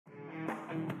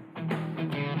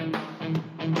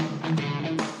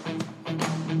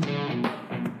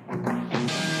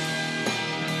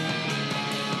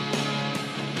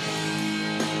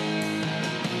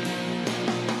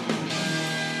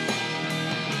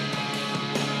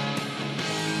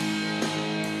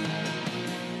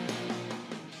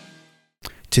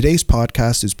Today's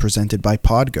podcast is presented by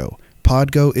Podgo.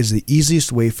 Podgo is the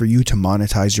easiest way for you to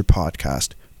monetize your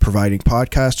podcast, providing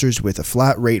podcasters with a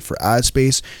flat rate for ad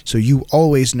space so you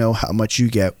always know how much you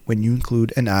get when you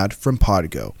include an ad from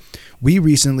Podgo. We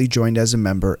recently joined as a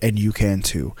member and you can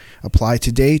too. Apply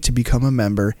today to become a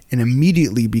member and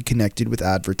immediately be connected with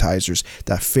advertisers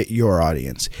that fit your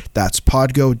audience. That's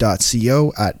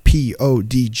podgo.co at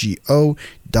podgo.co.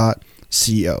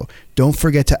 Don't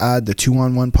forget to add the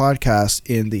 2-on-1 podcast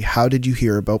in the How Did You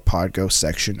Hear About Podgo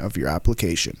section of your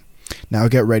application. Now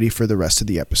get ready for the rest of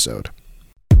the episode.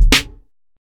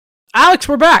 Alex,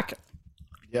 we're back.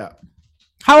 Yeah.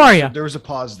 How are you? There was a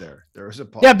pause there.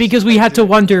 Yeah, because we had to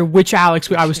wonder which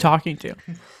Alex I was talking to.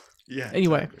 Yeah.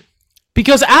 Anyway,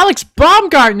 because Alex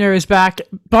Baumgartner is back.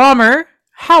 Bomber,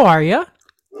 how are you?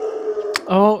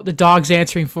 Oh, the dog's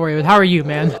answering for you. How are you,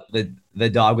 man? The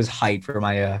dog was hyped for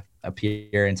my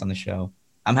appearance on the show.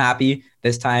 I'm happy.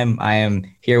 This time I am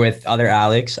here with other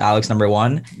Alex number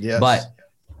one. Yes. But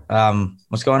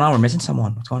what's going on? We're missing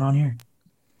someone. What's going on here?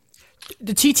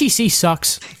 The TTC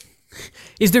sucks.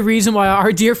 Is the reason why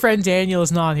our dear friend Daniel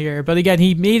is not here. But again,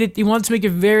 he wants to make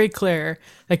it very clear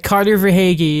that Carter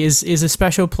Verhaeghe is a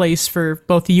special place for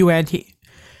both you and he.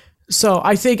 So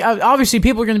I think obviously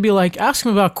people are going to be like, ask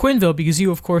him about Quenneville because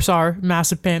you of course are a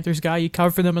massive Panthers guy. You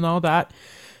cover for them and all that.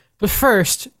 But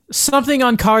first, something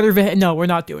on Carter Verhaeghe. No, we're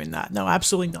not doing that. No,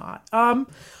 absolutely not.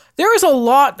 There is a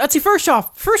lot. Let's see. First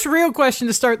real question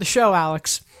to start the show,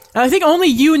 Alex. And I think only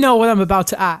you know what I'm about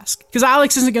to ask because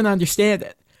Alex isn't going to understand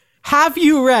it. Have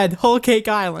you read Whole Cake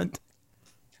Island?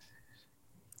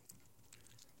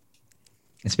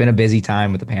 It's been a busy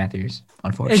time with the Panthers,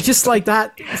 unfortunately. And just like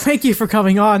that, thank you for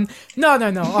coming on. No.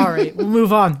 All right, we'll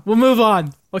move on.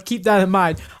 We'll keep that in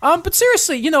mind. But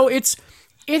seriously,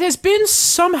 it has been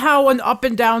somehow an up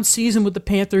and down season with the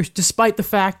Panthers, despite the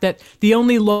fact that the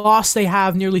only loss they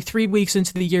have nearly 3 weeks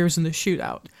into the year is in the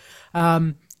shootout.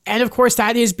 And of course,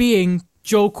 that is being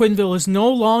Joel Quenneville is no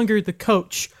longer the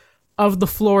coach of the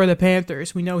Florida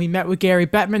Panthers. We know he met with Gary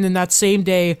Bettman, and that same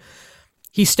day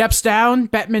he steps down.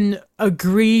 Bettman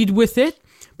agreed with it.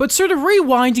 But sort of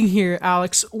rewinding here,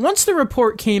 Alex, once the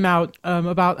report came out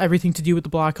about everything to do with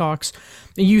the Blackhawks,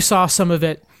 and you saw some of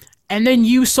it, and then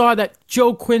you saw that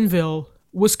Joe Quenneville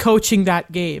was coaching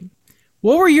that game,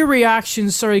 what were your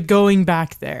reactions sort of going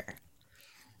back there?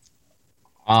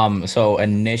 So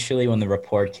initially when the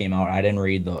report came out, I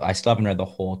still haven't read the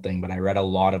whole thing, but I read a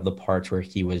lot of the parts where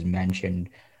he was mentioned.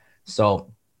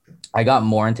 So I got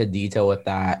more into detail with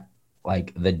that,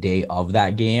 like the day of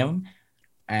that game.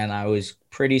 And I was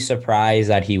pretty surprised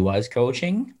that he was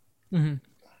coaching. Mm-hmm.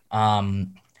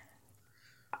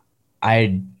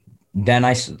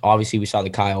 Obviously we saw the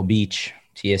Kyle Beach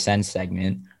TSN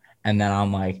segment. And then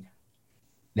I'm like,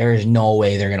 there's no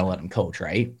way they're going to let him coach,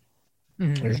 right?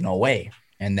 Mm-hmm. There's no way.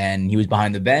 And then he was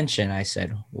behind the bench, and I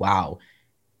said, wow,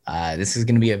 this is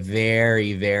going to be a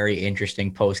very, very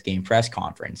interesting post-game press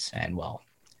conference. And, well,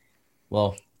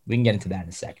 we can get into that in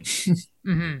a second.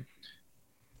 Mm-hmm.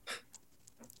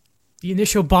 The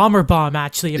initial bomber bomb,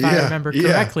 actually, if I remember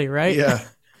correctly, right? Yeah,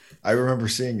 I remember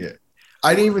seeing it.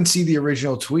 I didn't even see the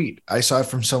original tweet. I saw it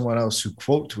from someone else who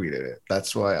quote tweeted it.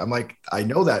 That's why I'm like, I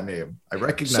know that name. I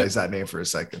recognize that name for a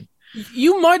second.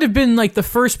 You might have been like the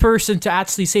first person to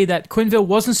actually say that Quenneville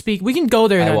wasn't speaking. We can go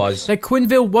there. That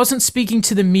Quenneville wasn't speaking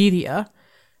to the media,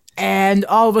 and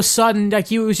all of a sudden,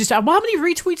 like you was just. Well, how many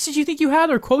retweets did you think you had,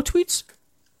 or quote tweets?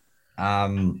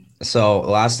 So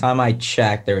last time I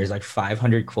checked, there was like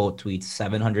 500 quote tweets,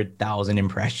 700,000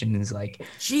 impressions. Like,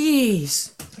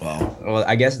 jeez. Well,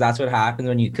 I guess that's what happens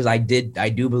because I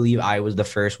do believe I was the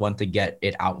first one to get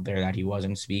it out there that he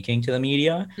wasn't speaking to the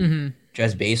media. Mm-hmm.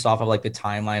 Just based off of like the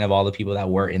timeline of all the people that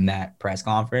were in that press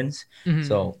conference. Mm-hmm.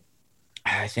 So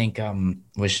I think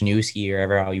Wisniewski, or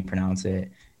however how you pronounce it,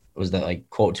 was that like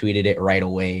quote tweeted it right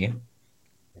away.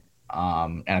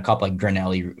 And a couple like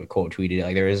Grinelli quote tweeted it.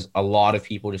 Like there was a lot of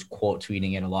people just quote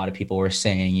tweeting it. A lot of people were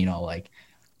saying, like,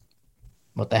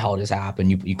 what the hell just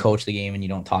happened? You coach the game and you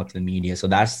don't talk to the media. So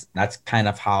that's kind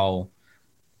of how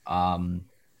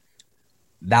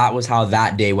that was how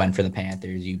that day went for the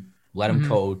Panthers. You let him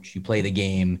coach, you play the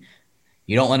game,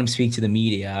 you don't let him speak to the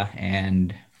media,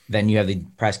 and then you have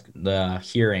the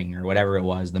hearing or whatever it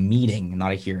was, the meeting,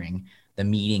 not a hearing, the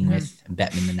meeting with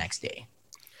Bettman the next day.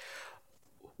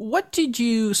 What did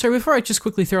you, sorry, before I just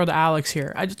quickly throw to Alex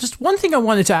here, just one thing I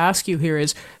wanted to ask you here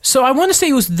is, so I want to say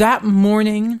it was that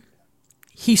morning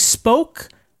he spoke,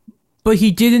 but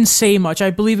he didn't say much. I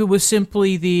believe it was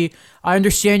simply I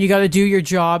understand you got to do your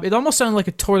job. It almost sounded like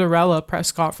a Tortorella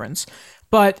press conference.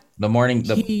 But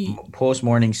the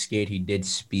post-morning skate, he did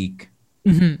speak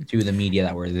to the media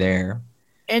that were there.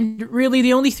 And really,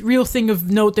 the only real thing of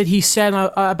note that he said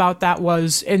about that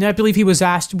was, and I believe he was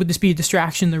asked, would this be a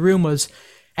distraction in the room, was,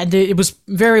 and it was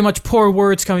very much poor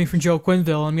words coming from Joe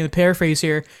Quenneville, I'm going to paraphrase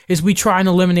here, is we try and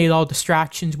eliminate all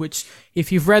distractions, which,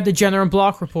 if you've read the Jenner and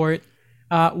Block report,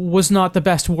 was not the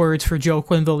best words for Joe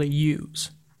Quenneville to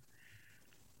use.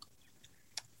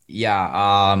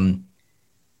 Yeah,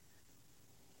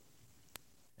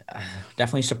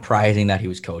 definitely surprising that he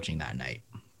was coaching that night.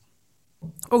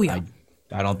 Oh, yeah.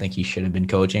 I don't think he should have been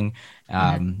coaching.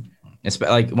 It's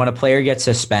like when a player gets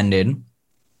suspended,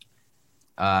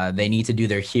 they need to do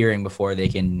their hearing before they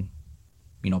can,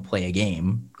 play a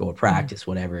game, go to practice,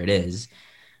 whatever it is.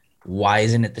 Why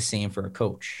isn't it the same for a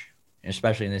coach,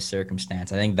 especially in this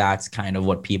circumstance? I think that's kind of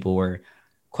what people were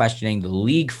questioning the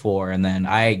league for. And then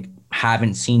I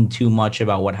haven't seen too much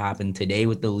about what happened today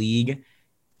with the league,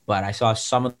 but I saw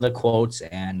some of the quotes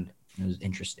and it was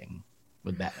interesting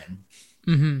with Bettman.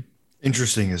 Mm-hmm.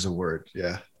 Interesting is a word,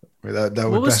 yeah. That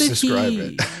would best describe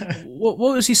it. What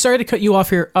was he? Sorry to cut you off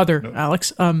here,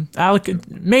 Alex.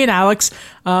 Main Alex.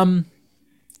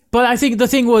 But I think the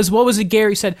thing was, what was it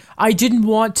Gary said? I didn't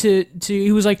want to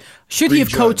he was like, should he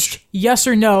have coached? Yes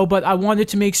or no, but I wanted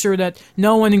to make sure that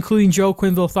no one, including Joe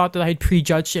Quenneville, thought that I had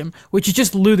prejudged him, which is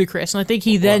just ludicrous. And I think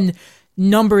he then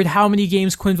numbered how many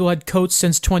games Quenneville had coached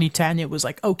since 2010. It was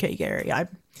like, okay, Gary,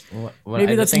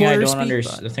 maybe that's lawyer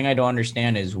speak. The thing I don't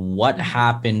understand is what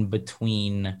happened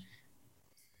between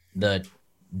the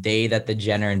day that the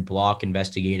Jenner and Block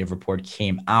investigative report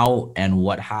came out and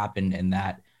what happened in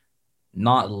that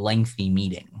not lengthy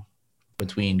meeting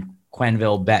between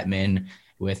Quenneville, Bettman,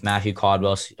 with Matthew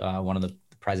Caldwell, one of the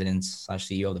presidents /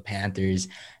 CEO of the Panthers,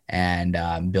 and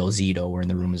Bill Zito were in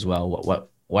the room as well.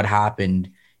 What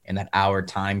happened in that hour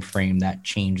time frame that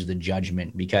changed the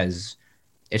judgment? Because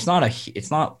it's not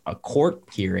a court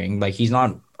hearing. Like, he's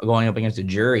not going up against a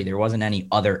jury. There wasn't any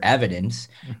other evidence.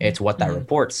 It's what that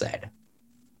report said.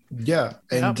 Yeah.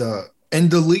 And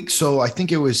the leak. So I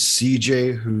think it was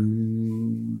CJ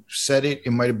who said it.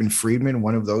 It might've been Friedman,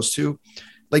 one of those two.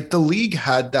 Like, the league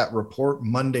had that report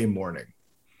Monday morning.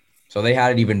 So they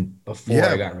had it even before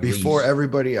it got released. Before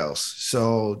everybody else.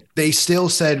 So they still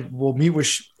said, we'll meet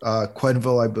with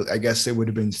Quenneville. I guess it would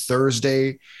have been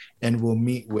Thursday, and we'll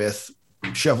meet with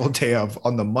Cheveldayoff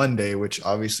on the Monday, which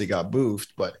obviously got boofed,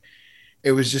 but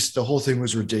it was just, the whole thing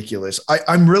was ridiculous.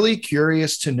 I'm really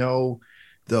curious to know,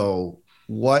 though,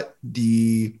 what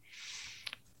the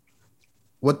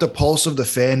pulse of the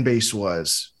fan base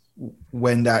was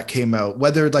when that came out.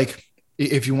 Whether, like,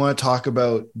 if you want to talk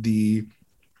about the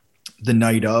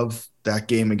night of that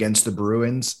game against the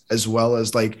Bruins, as well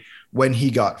as like when he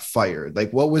got fired,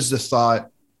 like what was the thought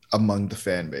among the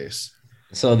fan base?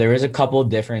 So there was a couple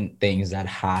different things that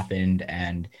happened,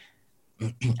 and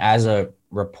as a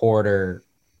reporter,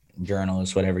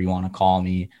 journalist, whatever you want to call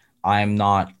me, I'm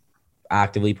not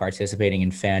actively participating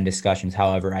in fan discussions.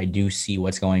 However, I do see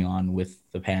what's going on with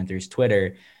the Panthers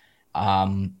Twitter.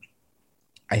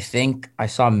 I think I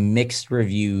saw mixed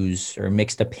reviews or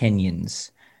mixed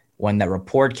opinions when that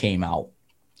report came out.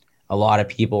 A lot of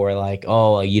people were like,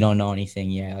 oh, you don't know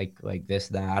anything yet, like this,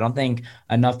 that. I don't think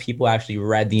enough people actually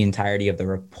read the entirety of the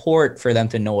report for them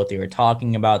to know what they were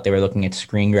talking about. They were looking at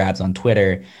screen grabs on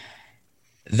Twitter.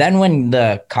 Then when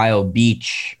the Kyle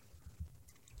Beach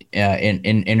in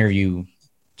interview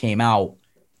came out,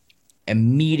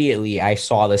 immediately I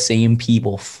saw the same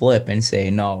people flip and say,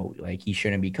 no, like, he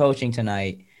shouldn't be coaching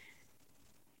tonight.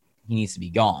 He needs to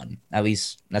be gone. At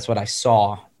least that's what I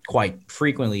saw quite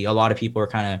frequently. A lot of people are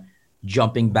kind of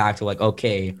jumping back to like,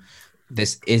 okay,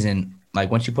 this isn't like,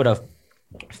 once you put a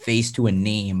face to a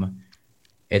name,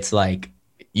 it's like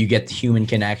you get the human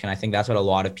connection. I think that's what a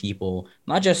lot of people,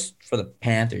 not just for the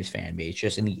Panthers fan base,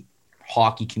 just in the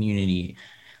hockey community,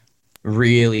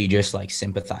 really just like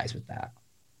sympathize with that.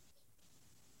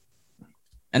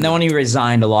 And then when he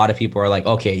resigned, a lot of people are like,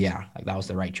 okay, yeah, like that was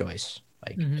the right choice.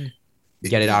 Like,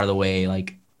 get it out of the way,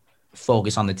 like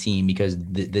focus on the team, because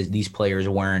these players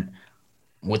weren't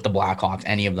with the Blackhawks.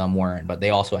 Any of them weren't, but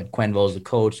they also had Quenneville as the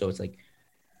coach. So it's like,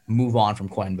 move on from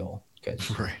Quenneville,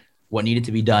 because what needed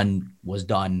to be done was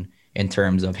done in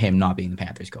terms of him not being the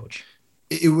Panthers coach.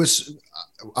 It was,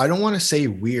 I don't want to say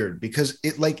weird, because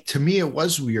it, like, to me, it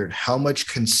was weird how much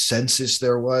consensus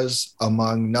there was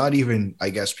among not even, I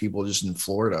guess, people just in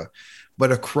Florida,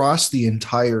 but across the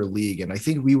entire league. And I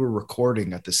think we were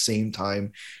recording at the same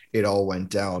time it all went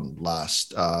down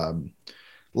last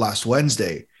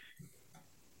Wednesday.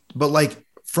 But like,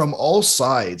 from all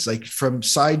sides, like from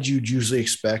sides you'd usually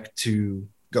expect to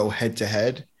go head to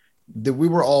head, that we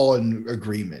were all in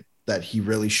agreement that he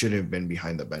really shouldn't have been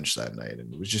behind the bench that night.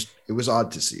 And it was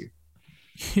odd to see.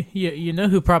 You know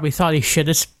who probably thought he should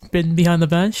have been behind the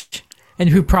bench, and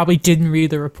who probably didn't read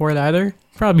the report either?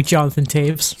 Probably Jonathan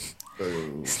Taves.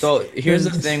 So here's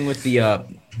the thing with the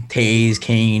Taves,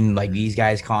 Kane, like these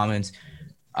guys' comments.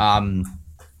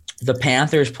 The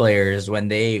Panthers players, when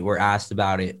they were asked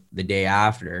about it the day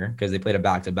after, because they played a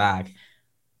back-to-back,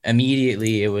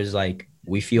 immediately it was like,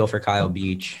 we feel for Kyle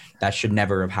Beach. That should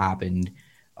never have happened.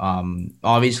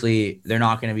 Obviously, they're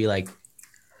not going to be like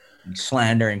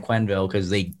slandering Quenneville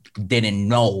because they didn't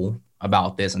know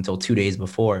about this until 2 days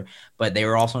before, but they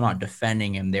were also not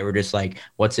defending him. They were just like,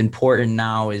 what's important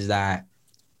now is that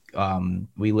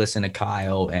we listen to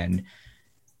Kyle, and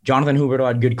Jonathan Huberdeau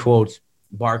had good quotes.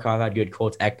 Barkov had good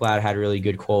quotes. Ekblad had really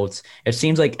good quotes. It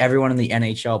seems like everyone in the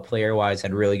NHL player-wise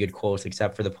had really good quotes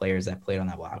except for the players that played on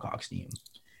that Blackhawks team.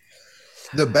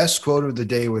 The best quote of the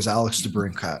day was Alex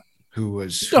DeBrincat, who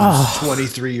was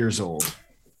 23 years old.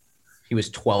 He was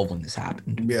 12 when this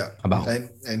happened. Yeah.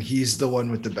 And he's the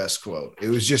one with the best quote. It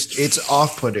was just, it's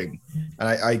off-putting. And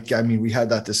I mean, we had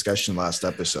that discussion last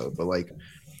episode, but like,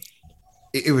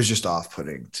 it was just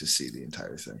off-putting to see the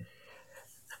entire thing.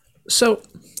 So,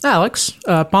 Alex,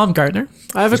 Baumgartner,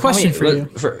 I have a question for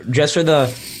you. Just for the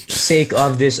sake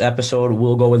of this episode,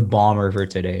 we'll go with Bomber for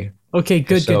today. Okay,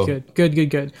 good.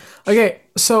 Okay,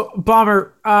 so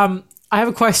Bomber, I have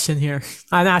a question here.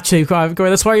 And actually,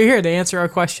 that's why you're here, to answer our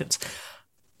questions.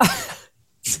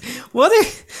 What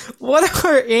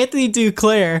are Anthony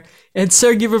Duclair and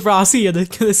Sergei Bobrovsky going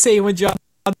to say when John?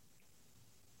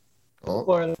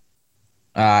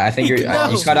 I think you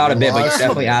cut out a bit, but you're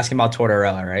definitely asking about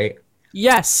Tortorella, right?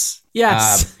 Yes.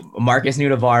 Marcus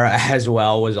Nudavara as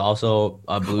well was also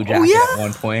a Blue Jacket at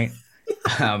one point.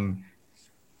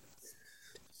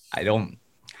 I don't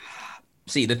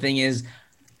see, the thing is,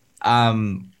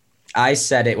 I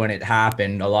said it when it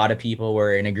happened. A lot of people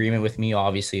were in agreement with me.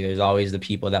 Obviously, there's always the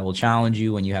people that will challenge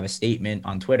you when you have a statement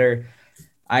on Twitter.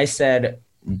 I said,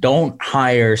 don't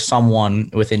hire someone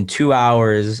within 2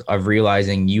 hours of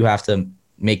realizing you have to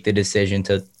make the decision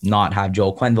to not have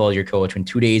Joel Quenneville as your coach when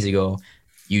 2 days ago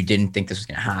you didn't think this was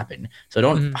going to happen. So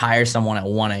don't hire someone at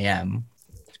 1 a.m.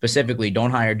 Specifically,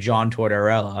 don't hire John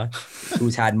Tortorella,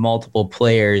 who's had multiple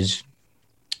players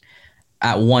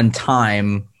at one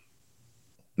time.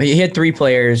 He had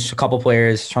a couple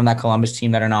players from that Columbus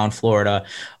team that are now in Florida,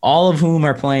 all of whom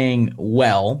are playing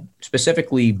well,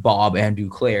 specifically Bob and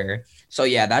Duclair. So,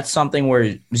 yeah, that's something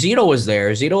where Zito was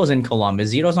there. Zito was in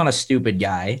Columbus. Zito's not a stupid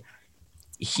guy.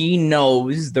 He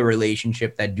knows the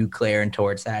relationship that Duclair and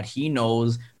Torts had. He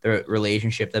knows the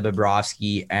relationship that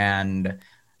Bobrovsky and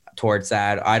Torts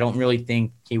had. I don't really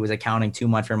think he was accounting too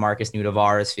much for Marcus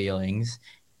Nudavara's feelings.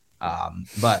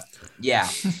 But, yeah,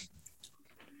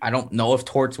 I don't know if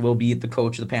Torts will be the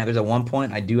coach of the Panthers at one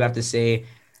point. I do have to say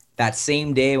that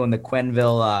same day when the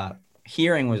Quenneville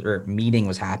meeting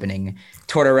was happening,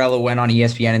 Tortorella went on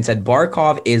ESPN and said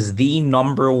Barkov is the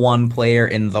number one player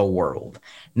in the world.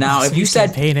 Now, if you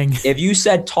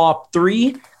said top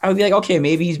three, I would be like, okay,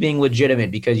 maybe he's being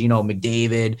legitimate because,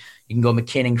 McDavid, you can go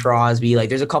McKinnon, Crosby, like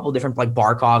there's a couple different like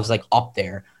Barkovs like up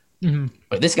there. Mm-hmm.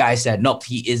 But this guy said, nope,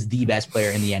 he is the best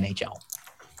player in the NHL.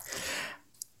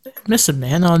 Listen,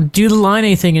 man, do the line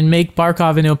anything and make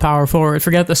Barkov into a power forward.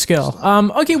 Forget the skill.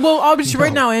 Okay, well, obviously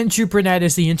right now Andrew Brunette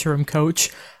is the interim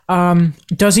coach.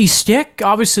 Does he stick?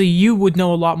 Obviously, you would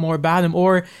know a lot more about him.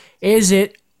 Or is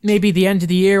it maybe the end of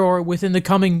the year or within the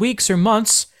coming weeks or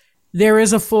months, there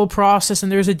is a full process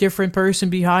and there's a different person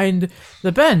behind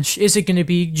the bench? Is it going to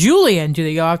be Julian? Do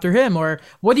they go after him? Or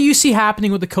what do you see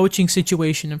happening with the coaching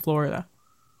situation in Florida?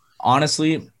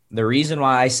 Honestly, the reason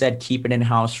why I said keep it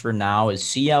in-house for now is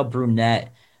see how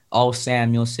Brunette, Al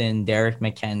Samuelson, Derek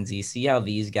McKenzie, see how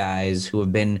these guys who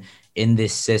have been in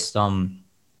this system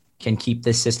can keep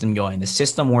this system going. The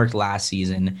system worked last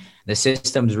season. The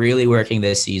system's really working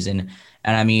this season.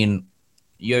 And, I mean,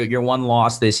 your one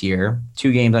loss this year,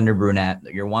 2 games under Brunette,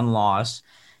 your one loss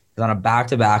is on a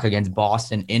back-to-back against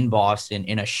Boston in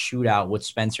a shootout with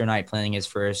Spencer Knight playing his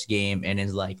first game in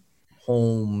his, like,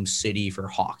 home city for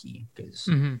hockey because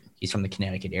he's from the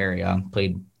Connecticut area,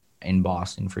 played in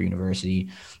Boston for university.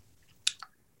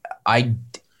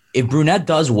 If Brunette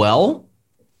does well,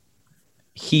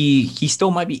 he still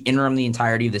might be interim the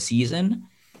entirety of the season,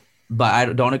 but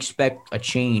I don't expect a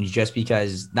change just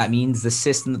because that means the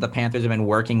system that the Panthers have been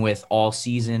working with all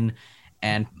season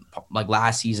and like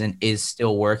last season is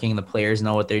still working. The players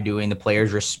know what they're doing. The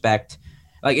players respect.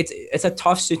 Like it's a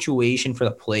tough situation for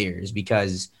the players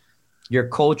because your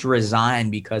coach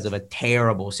resigned because of a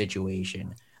terrible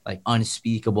situation, like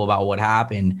unspeakable about what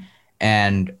happened.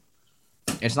 And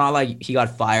it's not like he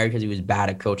got fired because he was bad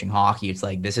at coaching hockey. It's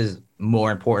like this is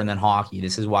more important than hockey.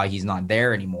 This is why he's not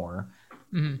there anymore.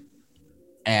 Mm-hmm.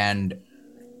 And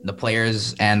the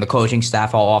players and the coaching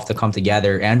staff all have to come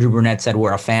together. Andrew Brunette said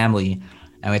we're a family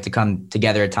and we have to come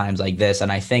together at times like this.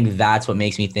 And I think that's what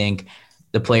makes me think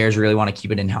the players really want to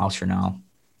keep it in-house for now.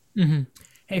 Mm-hmm.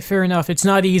 Hey, fair enough. It's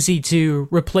not easy to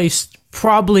replace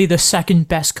probably the second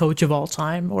best coach of all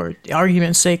time, or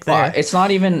argument's sake there. It's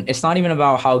not even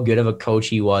about how good of a coach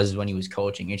he was when he was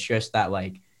coaching. It's just that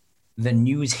like the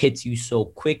news hits you so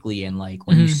quickly, and like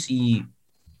when you see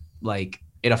like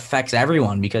it affects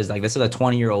everyone, because like this is a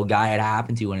 20-year-old guy it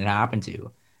happened to when it happened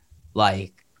to.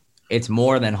 Like it's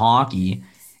more than hockey.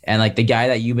 And like the guy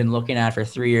that you've been looking at for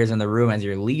 3 years in the room as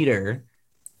your leader,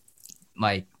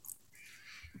 like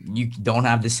you don't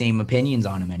have the same opinions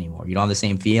on him anymore. You don't have the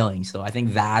same feelings. So I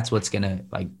think that's what's going to,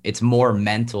 like, it's more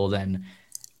mental than,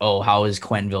 oh, how is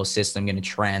Quenneville's system going to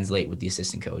translate with the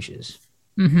assistant coaches?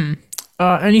 Mm-hmm.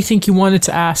 Anything you wanted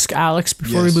to ask Alex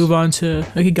before we move on to,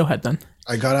 okay, go ahead then.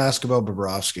 I got to ask about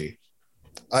Bobrovsky.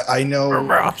 I know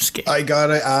Bobrovsky. I got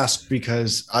to ask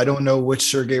because I don't know which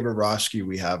Sergei Bobrovsky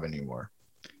we have anymore.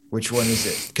 Which one is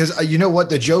it? Because you know what?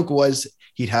 The joke was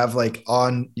he'd have like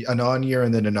an on year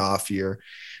and then an off year.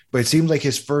 But it seemed like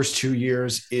his first 2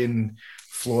 years in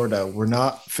Florida were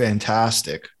not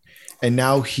fantastic. And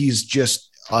now he's just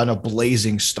on a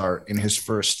blazing start in his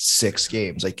first 6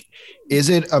 games. Like, is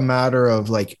it a matter of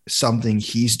like something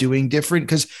he's doing different?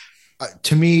 Because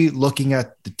to me, looking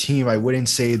at the team, I wouldn't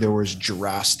say there was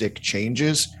drastic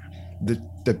changes.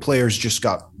 The players just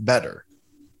got better.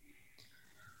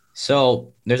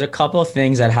 So there's a couple of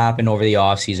things that happened over the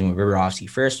offseason with Bobrovsky.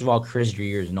 First of all, Chris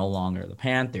Driedger is no longer the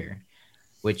Panther,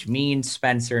 which means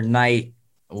Spencer Knight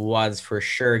was for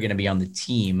sure going to be on the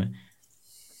team.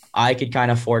 I could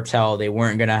kind of foretell they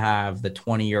weren't going to have the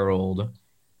 20-year-old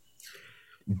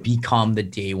become the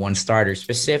day one starter,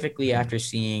 specifically after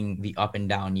seeing the up and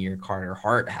down year Carter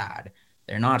Hart had.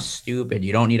 They're not stupid.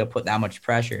 You don't need to put that much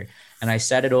pressure. And I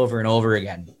said it over and over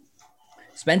again.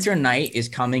 Spencer Knight is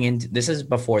coming into, this is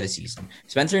before the season.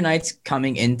 Spencer Knight's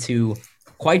coming into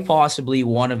quite possibly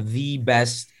one of the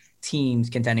best teams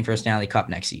contending for a Stanley Cup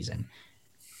next season.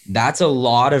 That's a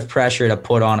lot of pressure to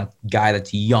put on a guy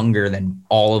that's younger than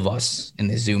all of us in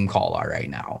the Zoom call are right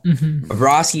now. Mm-hmm.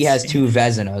 Bobrovsky has 2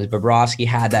 Vezinas. Bobrovsky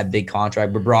had that big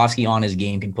contract. Bobrovsky on his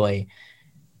game can play.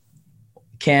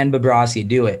 Can Bobrovsky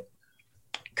do it?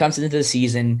 Comes into the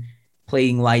season,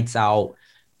 playing lights out.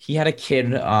 He had a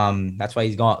kid. That's why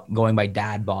he's going by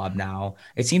Dad Bob now.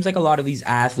 It seems like a lot of these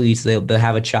athletes, they'll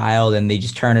have a child and they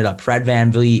just turn it up. Fred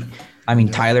VanVleet. I mean,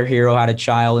 Tyler Hero had a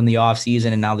child in the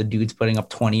offseason, and now the dude's putting up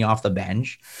 20 off the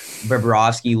bench.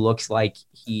 Bobrovsky looks like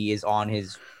he is on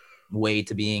his way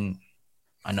to being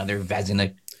another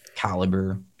Vezina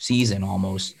caliber season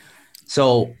almost.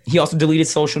 So he also deleted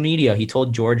social media. He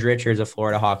told George Richards of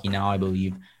Florida Hockey Now, I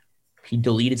believe, he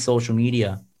deleted social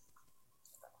media.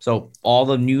 So all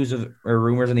the news or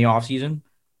rumors in the offseason,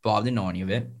 Bob didn't know any of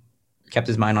it. Kept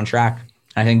his mind on track.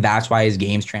 I think that's why his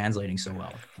game's translating so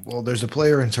well. Well, there's a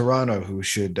player in Toronto who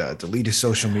should delete his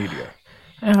social media.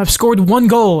 I've scored 1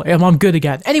 goal and I'm good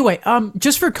again. Anyway,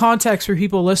 just for context for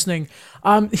people listening,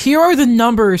 here are the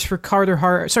numbers for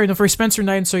for Spencer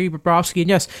Knight and Sergei Bobrovsky. And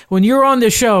yes, when you're on the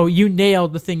show, you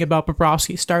nailed the thing about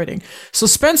Bobrovsky starting. So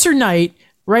Spencer Knight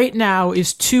right now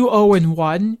is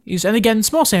 2-0-1. And again,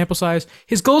 small sample size.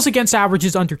 His goals against average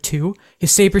is under 2.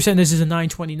 His save percentage is a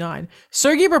 929.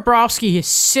 Sergei Bobrovsky is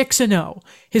 6-0.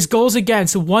 His goals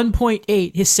against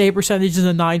 1.8. His save percentage is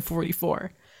a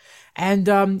 944. And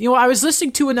I was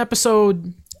listening to an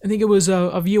episode. I think it was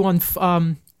of you on.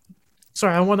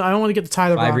 Sorry, I don't want to get the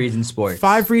title wrong. 5 Reasons Sports.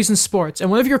 5 Reasons Sports. And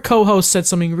one of your co-hosts said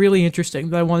something really interesting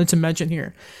that I wanted to mention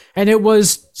here, and it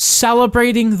was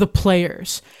celebrating the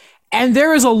players. And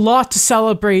there is a lot to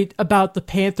celebrate about the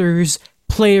Panthers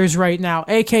players right now,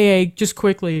 a.k.a. just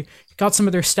quickly, got some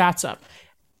of their stats up.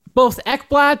 Both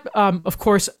Ekblad, of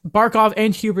course, Barkov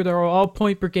and Hubert are all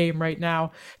point per game right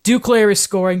now. Duclair is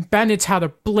scoring. Bennett's had a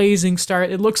blazing start.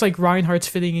 It looks like Reinhardt's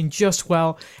fitting in just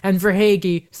well. And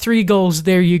Verhaeghe, 3 goals.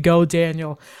 There you go,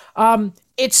 Daniel.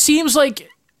 It seems like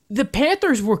the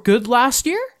Panthers were good last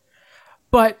year,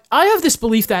 but I have this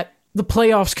belief that the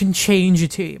playoffs can change a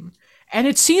team. And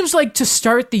it seems like to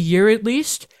start the year at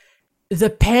least, the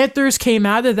Panthers came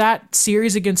out of that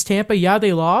series against Tampa. Yeah,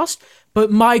 they lost,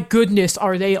 but my goodness,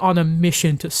 are they on a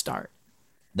mission to start?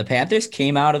 The Panthers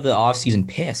came out of the offseason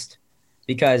pissed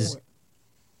because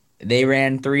they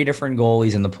ran 3 different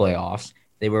goalies in the playoffs.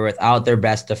 They were without their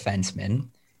best defenseman,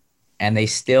 and they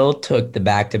still took the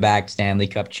back-to-back Stanley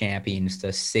Cup champions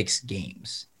to 6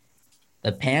 games.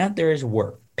 The Panthers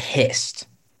were pissed.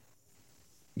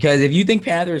 Because if you think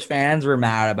Panthers fans were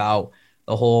mad about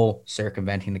the whole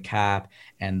circumventing the cap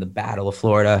and the Battle of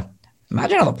Florida,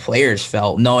 imagine how the players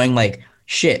felt knowing like,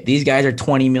 shit, these guys are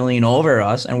 20 million over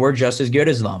us and we're just as good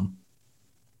as them.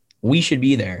 We should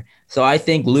be there. So I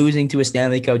think losing to a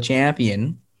Stanley Cup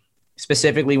champion,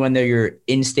 specifically when they're your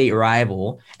in-state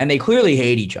rival, and they clearly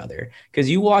hate each other, because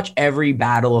you watch every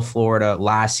Battle of Florida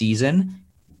last season,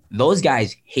 those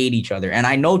guys hate each other. And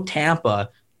I know Tampa,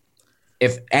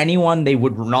 if anyone they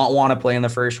would not want to play in the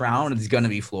first round, it's going to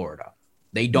be Florida.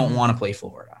 They don't want to play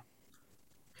Florida.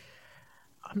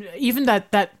 Even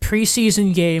that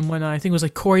preseason game when I think it was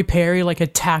like Corey Perry like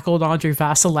had tackled Andre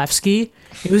Vasilevsky,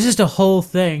 it was just a whole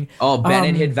thing. Oh,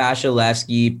 Bennett hit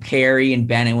Vasilevsky. Perry and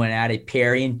Bennett went at it.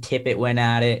 Perry and Tippett went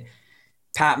at it.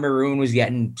 Pat Maroon was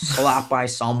getting slapped by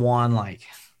someone. Like,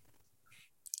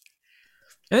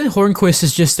 and then Hornquist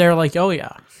is just there like, oh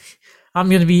yeah, I'm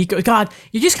gonna be God.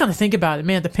 You just kind of think about it,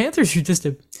 man. The Panthers are just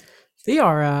they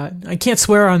are. I can't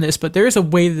swear on this, but there is a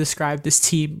way to describe this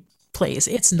team plays.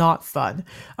 It's not fun.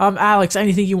 Alex,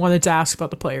 anything you wanted to ask about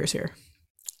the players here?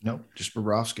 No, just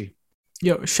Bobrovsky.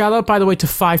 Yo, shout out, by the way, to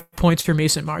 5 points for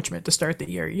Mason Marchment to start the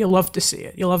year. You'll love to see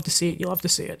it. You'll love to see it. You'll love to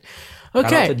see it. Okay.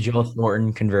 Shout out to Joe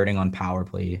Thornton converting on power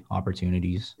play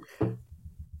opportunities.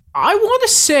 I want to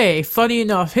say, funny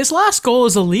enough, his last goal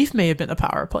as a Leaf may have been a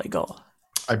power play goal.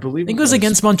 I believe. I think it was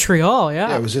against Montreal. Yeah,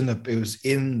 yeah, it was in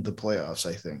the playoffs.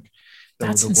 I think.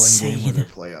 That's the insane. One game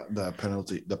where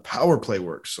the power play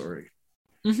works. Sorry.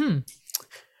 Mm-hmm.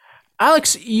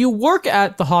 Alex, you work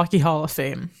at the Hockey Hall of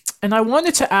Fame, and I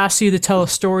wanted to ask you to tell a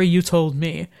story you told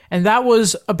me, and that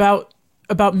was about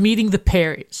meeting the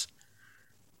Perrys.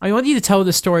 I want you to tell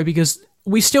this story because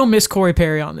we still miss Corey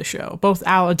Perry on the show, both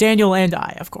Daniel and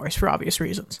I, of course, for obvious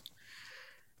reasons.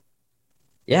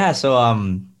 Yeah,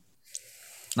 so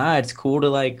it's cool to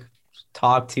like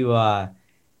talk to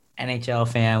NHL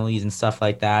families and stuff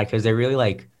like that, because they're really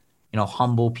like,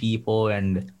 humble people,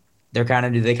 and they kind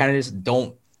of just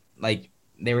don't like.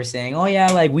 They were saying, oh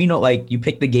yeah, like we know, like you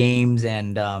pick the games,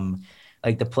 and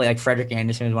like the play, like Frederick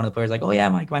Anderson was one of the players, like, oh yeah,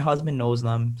 my husband knows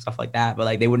them, stuff like that, but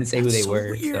like they wouldn't say who they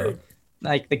were. Weird. So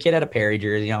like the kid had a Perry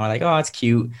jersey, we're like, oh, it's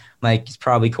cute, like it's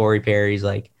probably Corey Perry's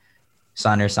like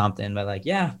son or something, but like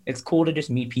yeah, it's cool to just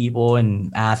meet people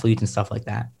and athletes and stuff like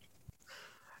that.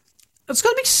 It's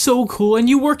gonna be so cool. And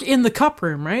you work in the cup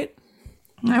room, right?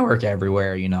 I work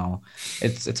everywhere,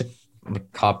 It's a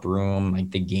cup room,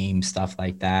 like the game, stuff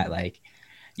like that. Like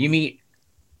you meet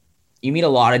a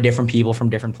lot of different people from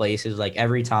different places. Like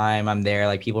every time I'm there,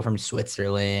 like people from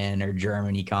Switzerland or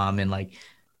Germany come, and like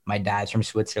my dad's from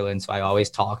Switzerland, so I always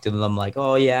talk to them like,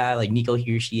 oh yeah, like Nico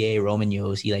Hischier, Roman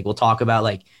Josi. Like we'll talk about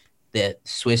like the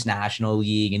Swiss National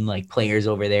League and like players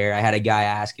over there. I had a guy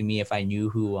asking me if I knew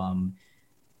who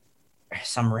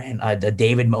the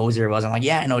David Moser was. I'm like,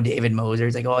 yeah, I know David Moser.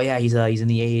 It's like, oh yeah, he's in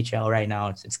the AHL right now.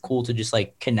 It's cool to just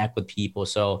like connect with people.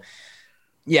 So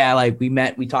yeah, like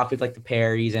we talked with like the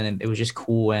Perrys, and it was just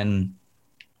cool. And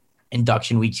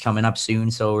induction week's coming up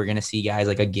soon, so we're gonna see guys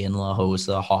like Iginla,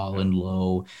 Hossa, Holland,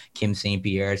 Lowe, Kim St.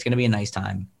 Pierre. It's gonna be a nice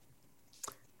time.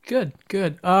 Good.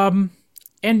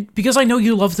 And because I know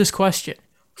you love this question,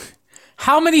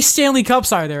 how many Stanley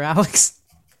Cups are there, Alex?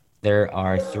 There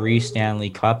are 3 Stanley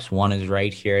Cups. One is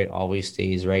right here. It always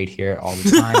stays right here all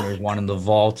the time. There's one in the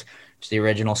vault. It's the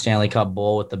original Stanley Cup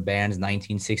bowl with the bands.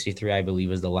 1963, I believe,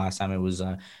 was the last time it was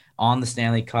on the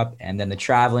Stanley Cup. And then the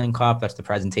Traveling Cup, that's the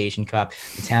presentation cup.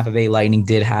 The Tampa Bay Lightning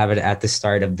did have it at the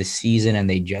start of the season, and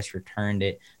they just returned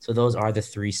it. So those are the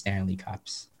 3 Stanley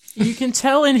Cups. You can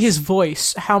tell in his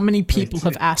voice how many people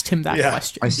have asked him that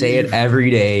question. I say it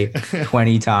every day,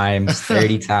 20 times,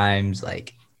 30 times,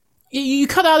 like... You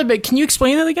cut out a bit. Can you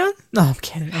explain it again? No, I'm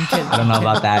kidding. I don't know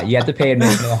about that. You have to pay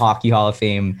admission to the Hockey Hall of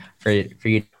Fame for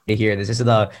you to hear this. This is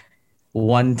the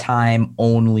one-time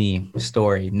only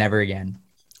story. Never again.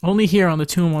 Only here on the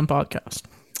 2-in-1 podcast.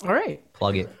 All right.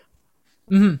 Plug it.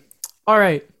 Mm-hmm. All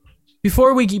right.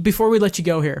 Before we let you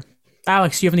go here,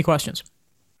 Alex, do you have any questions?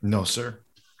 No, sir.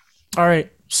 All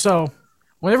right. So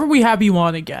whenever we have you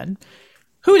on again,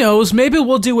 who knows? Maybe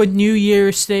we'll do a New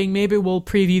Year's thing. Maybe we'll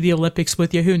preview the Olympics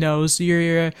with you. Who knows?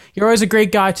 You're always a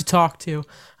great guy to talk to.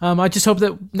 I just hope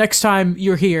that next time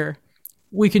you're here,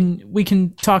 we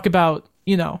can talk about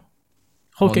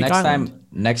Whole Cake Island.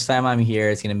 Next time I'm here,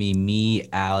 it's gonna be me,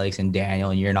 Alex, and Daniel,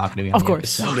 and you're not gonna be on of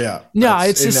course. Episode. Yeah,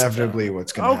 it's inevitably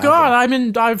what's gonna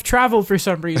happen. God, I've traveled for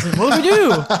some reason. What do we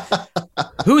do?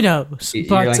 Who knows? You're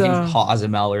but like in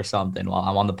Cozumel or something while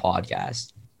I'm on the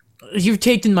podcast. You've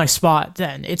taken my spot.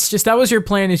 Then it's just that was your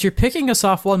plan. Is you're picking us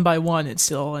off one by one. It's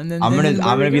still, and then I'm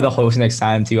gonna be the host next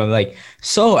time too. I'm like,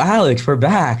 so Alex, we're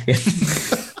back.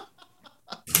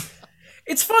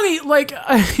 It's funny, like,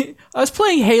 I was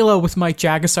playing Halo with Mike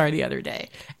Jagassar the other day,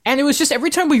 and it was just every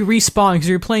time we respawn, because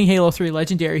we were playing Halo 3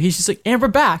 Legendary, he's just like, and we're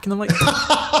back. And I'm like,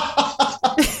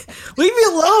 leave me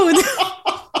alone.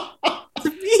 It's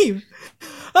a meme.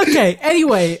 Okay,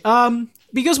 anyway,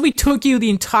 because we took you the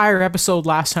entire episode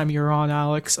last time you were on,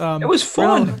 Alex. It was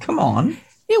fun. Come on.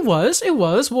 It was.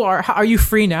 Well, are you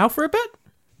free now for a bit?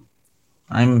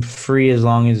 I'm free as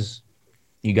long as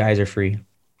you guys are free.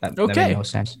 That Okay. makes no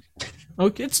sense.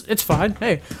 Okay, it's fine.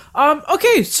 Hey,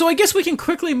 okay, so I guess we can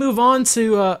quickly move on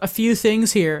to a few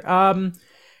things here.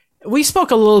 We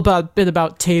spoke a little bit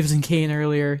about Taves and Kane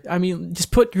earlier. I mean,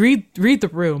 just read the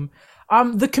room.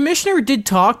 The commissioner did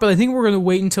talk, but I think we're going to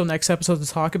wait until next episode to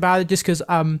talk about it, just because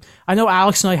I know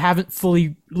Alex and I haven't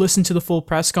fully listened to the full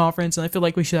press conference, and I feel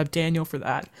like we should have Daniel for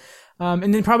that.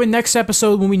 And then probably next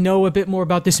episode, when we know a bit more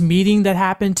about this meeting that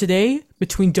happened today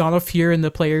between Donald Fuhr and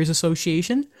the Players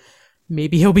Association,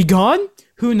 maybe he'll be gone.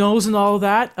 Who knows and all of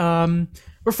that.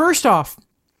 But first off,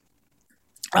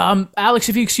 Alex,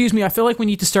 if you excuse me, I feel like we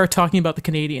need to start talking about the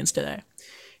Canadians today.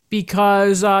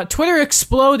 Because Twitter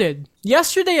exploded.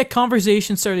 Yesterday, a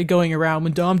conversation started going around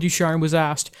when Dom Ducharme was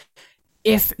asked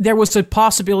if there was a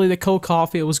possibility that Cole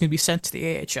Caulfield was going to be sent to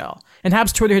the AHL. And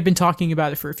Habs Twitter had been talking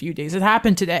about it for a few days. It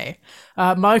happened today.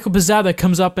 Michael Bezzetta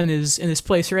comes up in his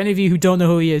place. For any of you who don't know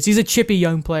who he is, he's a chippy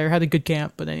young player, had a good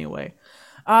camp, but anyway.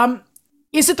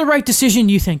 Is it the right decision,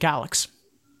 you think, Alex?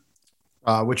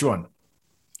 Which one?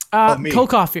 Me. Cole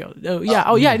Caulfield.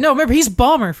 Oh, yeah. No, remember, he's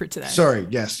bomber for today. Sorry.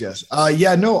 Yes.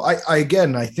 Yeah, no, I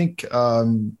think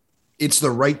it's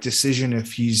the right decision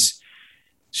if he's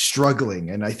struggling.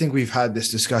 And I think we've had this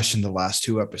discussion the last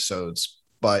two episodes,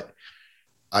 but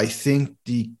I think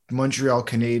the Montreal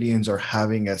Canadiens are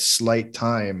having a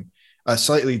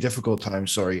slightly difficult time,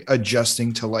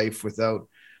 adjusting to life without,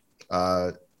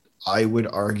 I would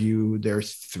argue, their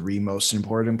three most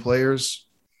important players.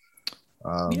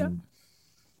 I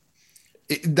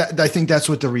think that's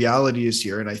what the reality is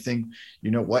here. And I think,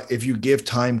 you know what, if you give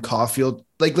time, Caulfield,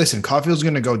 Caulfield's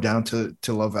going to go down to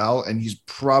Laval and he's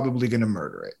probably going to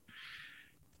murder it.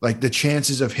 Like, the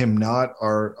chances of him not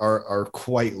are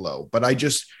quite low, but I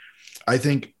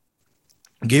think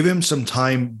give him some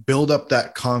time, build up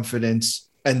that confidence,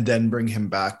 and then bring him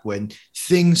back when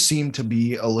things seem to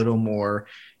be a little more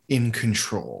in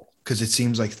control, because it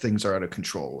seems like things are out of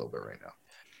control a little bit right now.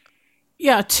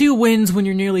 Yeah, 2 wins when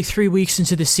you're nearly 3 weeks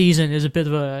into the season is a bit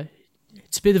of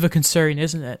a concern,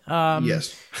 isn't it?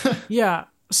 Yes. Yeah.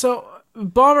 So,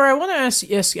 Bomber, I want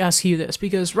to ask you this,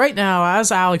 because right now,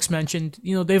 as Alex mentioned,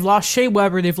 you know, they've lost Shea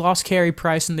Weber, they've lost Carey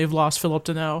Price, and they've lost Philip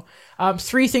Deneau.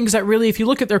 3 things that really, if you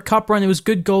look at their cup run, it was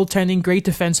good goaltending, great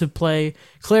defensive play,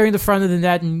 clearing the front of the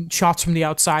net, and shots from the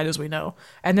outside, as we know.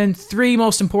 And then 3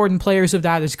 most important players of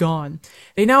that is gone.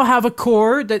 They now have a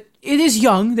core that, it is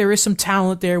young, there is some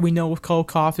talent there, we know, with Cole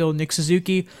Caulfield and Nick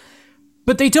Suzuki,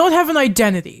 but they don't have an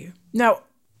identity. Now,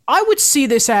 I would see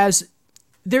this as,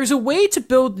 there's a way to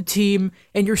build the team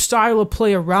and your style of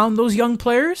play around those young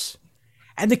players,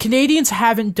 and the Canadians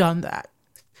haven't done that.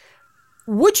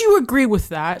 Would you agree with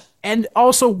that? And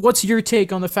also, what's your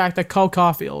take on the fact that Cole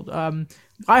Caulfield, I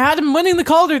had him winning the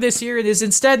Calder this year and is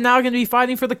instead now going to be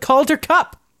fighting for the Calder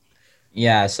Cup?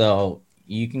 Yeah, so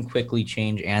you can quickly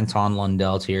change Anton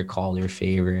Lundell to your Calder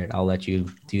favorite. I'll let you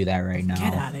do that right now.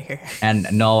 Get out of here. And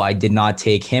no, I did not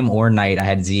take him or Knight. I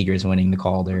had Zegers winning the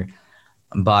Calder.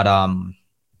 But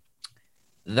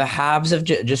the Habs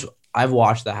have I've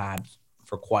watched the Habs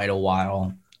for quite a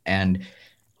while, and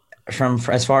from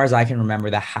as far as I can remember,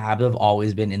 the Habs have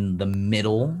always been in the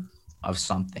middle of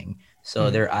something. So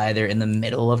they're either in the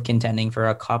middle of contending for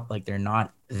a cup, like they're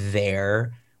not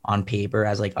there on paper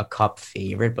as like a cup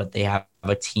favorite, but they have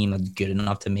a team that's good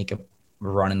enough to make a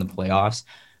run in the playoffs,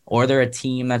 or they're a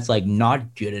team that's like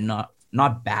not good enough,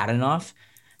 not bad enough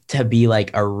to be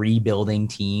like a rebuilding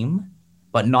team,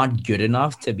 but not good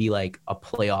enough to be like a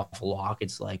playoff lock.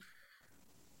 It's like,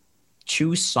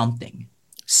 choose something.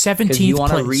 17th Do you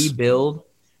want to place. rebuild?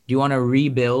 Do you want to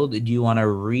rebuild? Do you want to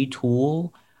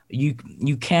retool?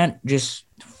 You can't just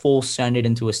full send it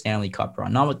into a Stanley Cup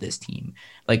run. Not with this team.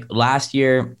 Like last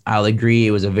year, I'll agree,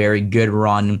 it was a very good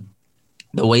run.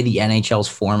 The way the NHL's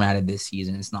formatted this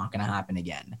season, it's not going to happen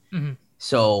again. Mm-hmm.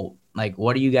 So, like,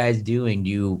 what are you guys doing?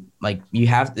 You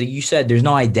said there's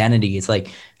no identity. It's like,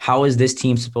 how is this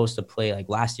team supposed to play? Like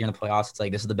last year in the playoffs, it's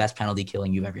like, this is the best penalty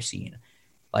killing you've ever seen.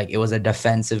 Like, it was a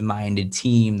defensive-minded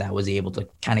team that was able to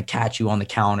kind of catch you on the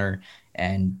counter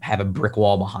and have a brick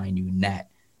wall behind you net.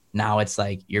 Now it's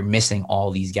like you're missing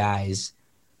all these guys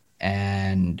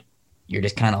and you're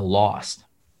just kind of lost.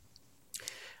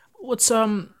 What's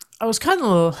I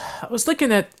was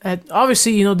looking at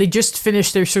obviously, you know, they just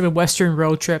finished their sort of Western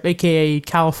road trip, aka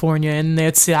California, and they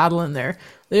had Seattle in there.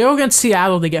 They go against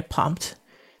Seattle, they get pumped.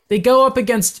 They go up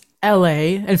against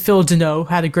LA, and Phil Deneau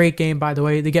had a great game, by the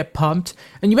way. They get pumped.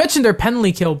 And you mentioned their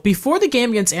penalty kill. Before the game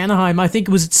against Anaheim, I think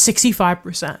it was at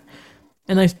 65%.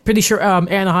 And I'm pretty sure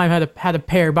Anaheim had a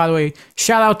pair. By the way,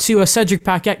 shout out to Cedric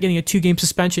Paquette getting a 2-game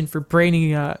suspension for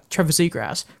braining Trevor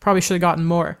Zegras. Probably should have gotten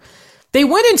more. They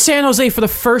win in San Jose for the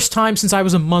first time since I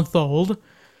was a month old.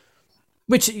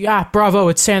 Which, yeah, bravo,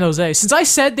 it's San Jose. Since I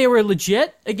said they were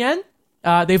legit again,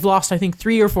 they've lost, I think,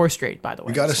 3 or 4 straight, by the way.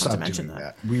 We got to stop doing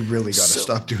that. We really got to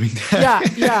stop doing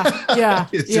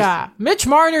that. Yeah. Mitch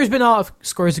Marner's been off,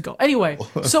 scores a goal. Anyway,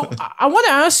 so I want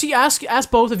to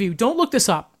ask both of you, don't look this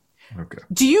up. Okay.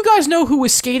 Do you guys know who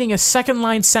was skating as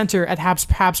second-line center at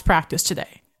Habs practice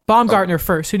today? Baumgartner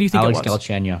first. Who do you think Alex it was?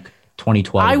 Galchenyuk,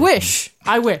 2012. I wish.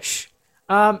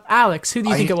 Alex, who do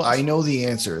you think it was? I know the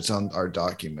answer. It's on our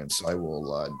documents. So I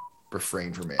will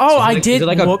refrain from answering. Oh, I did.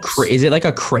 Is it like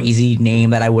a crazy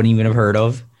name that I wouldn't even have heard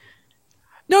of?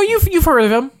 No, you've heard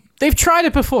of him. They've tried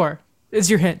it before. Is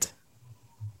your hint?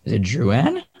 Is it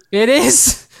Drouin? It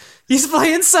is. He's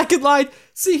playing second line.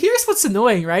 See, here's what's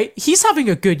annoying, right? He's having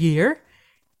a good year.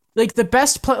 Like, the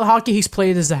best hockey he's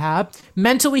played is the Hab.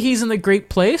 Mentally, he's in a great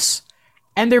place.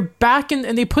 And they're back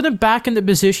and they put him back in the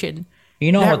position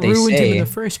you know that what they ruined say, him in the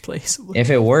first place. If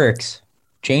it works,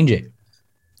 change it.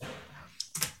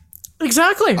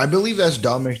 Exactly. I believe that's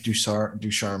Dominic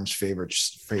Ducharme's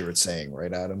favorite saying,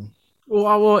 right, Adam?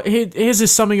 Well, his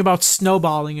is something about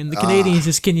snowballing, and the Canadians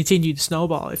just continue to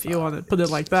snowball, if you want to put it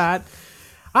like that.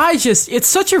 It's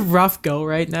such a rough go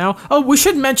right now. Oh, we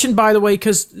should mention, by the way,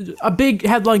 because a big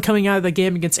headline coming out of the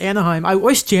game against Anaheim, I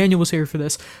wish Daniel was here for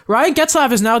this. Ryan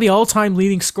Getzlaf is now the all-time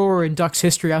leading scorer in Ducks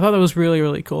history. I thought that was really,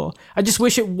 really cool. I just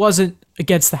wish it wasn't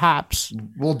against the Habs.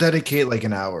 We'll dedicate like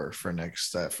an hour for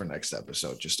next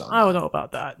episode just on I don't know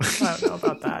about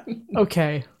that.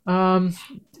 Okay.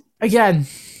 Again,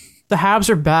 the Habs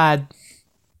are bad.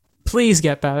 Please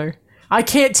get better. I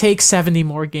can't take 70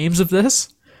 more games of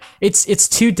this. It's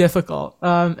too difficult.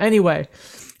 Anyway,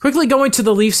 quickly going to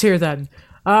the Leafs here then.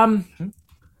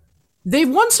 They've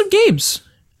won some games.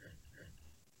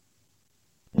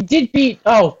 Did beat...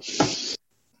 Oh.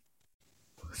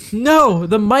 No,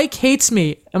 the mic hates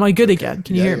me. Am I good again?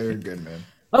 Can you hear me? You're good, man.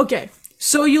 Okay,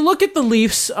 so you look at the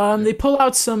Leafs. They pull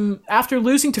out some... After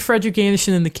losing to Frederick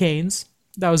Anderson and the Canes,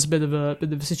 that was a bit of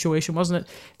a situation, wasn't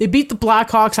it? They beat the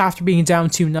Blackhawks after being down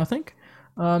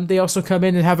 2-0. They also come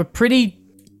in and have a pretty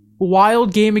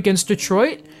wild game against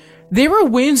Detroit. They were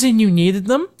wins and you needed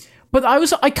them, but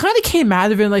I kind of came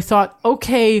out of it and I thought,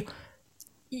 okay,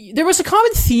 there was a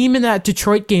common theme in that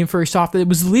Detroit game first off, that it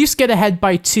was the Leafs get ahead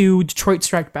by 2, Detroit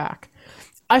strike back.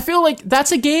 I feel like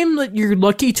that's a game that you're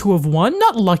lucky to have won.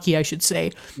 Not lucky, I should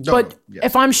say.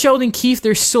 If I'm Sheldon Keefe,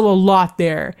 there's still a lot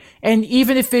there. And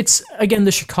even if it's, again,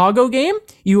 the Chicago game,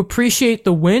 you appreciate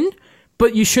the win,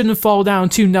 but you shouldn't fall down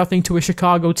 2-0 to a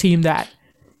Chicago team that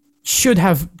should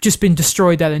have just been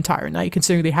destroyed that entire night,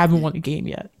 considering they haven't won a game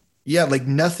yet. Yeah, like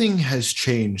nothing has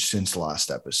changed since last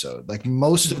episode. Like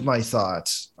most of my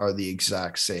thoughts are the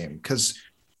exact same, because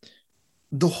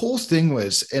the whole thing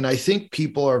was, and I think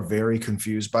people are very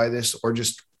confused by this or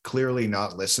just clearly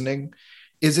not listening,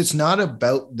 is it's not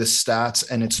about the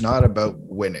stats and it's not about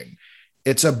winning.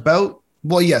 It's about,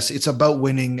 well, yes, it's about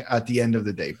winning at the end of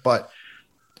the day, but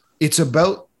it's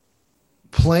about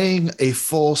playing a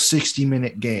full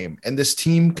 60-minute game, and this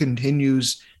team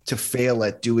continues to fail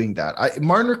at doing that.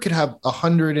 Marner could have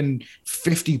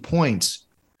 150 points,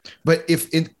 but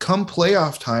if it come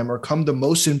playoff time or come the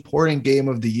most important game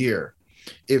of the year,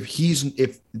 if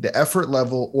the effort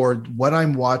level or what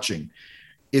I'm watching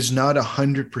is not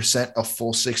 100% a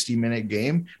full 60-minute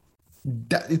game,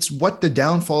 it's what the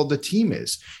downfall of the team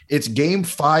is. It's game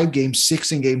 5, game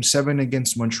 6, and game 7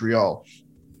 against Montreal.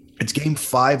 It's game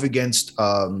 5 against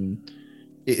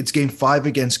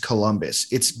Columbus.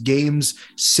 It's games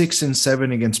 6 and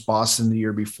 7 against Boston the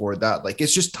year before that. Like,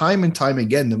 it's just time and time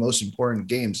again the most important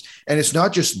games. And it's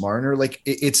not just Marner. Like,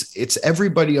 it's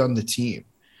everybody on the team.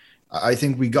 I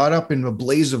think we got up in a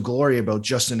blaze of glory about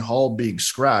Justin Hall being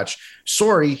scratched.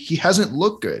 Sorry, he hasn't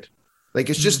looked good.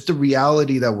 Like, it's just the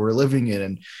reality that we're living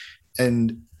in,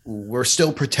 and we're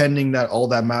still pretending that all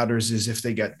that matters is if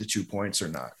they get the 2 points or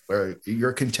not. Where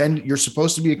you're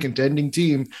supposed to be a contending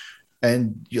team,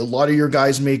 and a lot of your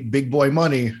guys make big boy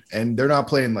money, and they're not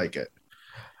playing like it.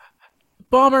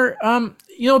 Bomber,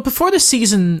 before the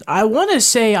season, I want to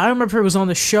say, I don't remember if it was on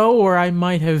the show or I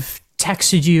might have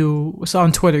texted you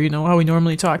on Twitter, you know, how we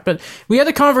normally talk. But we had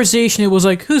a conversation. It was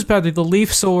like, who's better, the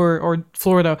Leafs or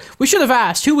Florida? We should have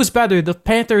asked who was better, the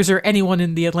Panthers or anyone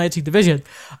in the Atlantic Division.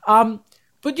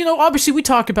 But, you know, obviously we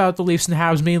talk about the Leafs and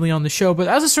Habs mainly on the show, but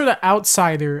as a sort of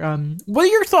outsider, what are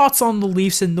your thoughts on the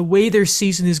Leafs and the way their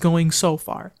season is going so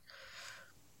far?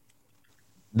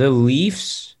 The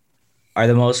Leafs are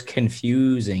the most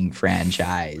confusing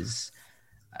franchise.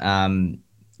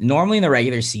 Normally in the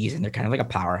regular season, they're kind of like a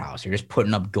powerhouse. They're just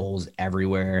putting up goals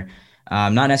everywhere.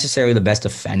 Not necessarily the best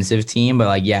offensive team, but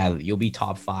like, yeah, you'll be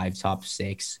top 5, top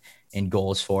 6 in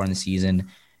goals for in the season.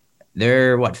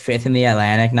 They're 5th in the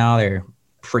Atlantic now. They're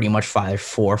pretty much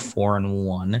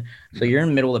 4-1. So you're in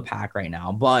the middle of the pack right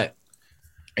now, but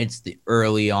it's the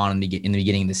early on in the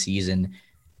beginning of the season.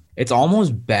 It's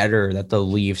almost better that the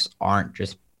Leafs aren't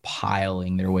just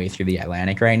piling their way through the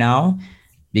Atlantic right now,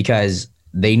 because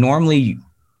they normally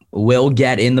will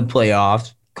get in the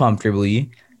playoffs comfortably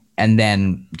and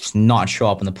then just not show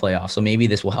up in the playoffs. So maybe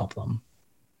this will help them.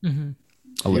 Mm-hmm.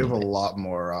 You have a lot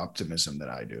more optimism than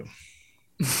I do.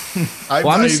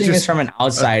 I'm just saying this from an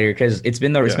outsider because it's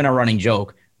been a running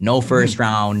joke. No first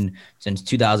round since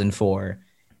 2004,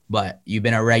 but you've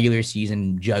been a regular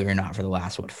season juggernaut for the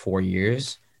last 4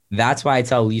 years. That's why I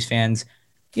tell Leafs fans,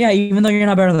 yeah, even though you're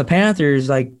not better than the Panthers,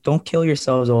 like, don't kill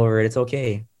yourselves over it. It's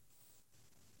okay.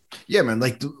 Yeah, man.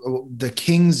 Like the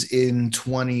Kings in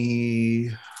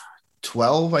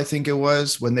 2012, I think it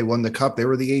was, when they won the Cup, they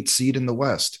were the 8th seed in the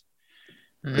West.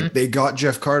 Mm-hmm. Like, they got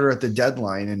Jeff Carter at the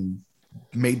deadline and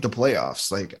made the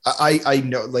playoffs. Like I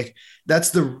know, like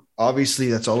that's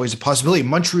always a possibility.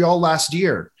 Montreal last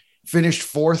year finished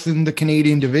 4th in the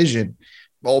Canadian division,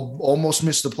 almost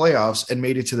missed the playoffs and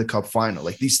made it to the Cup final.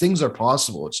 Like, these things are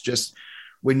possible. It's just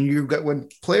when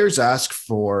players ask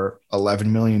for $11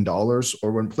 million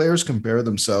or when players compare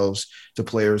themselves to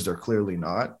players they're clearly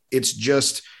not, it's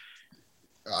just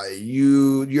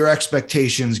your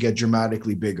expectations get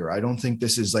dramatically bigger. I don't think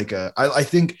this is like I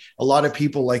think a lot of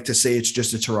people like to say it's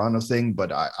just a Toronto thing,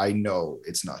 but I know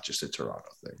it's not just a Toronto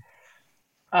thing.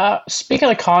 Speaking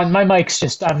of Con, my mic's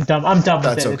just, I'm done with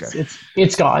That's it. Okay.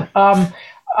 It's gone.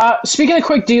 Speaking of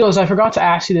quick deals, I forgot to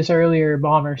ask you this earlier,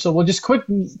 Bomber. So we'll just quick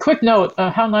note.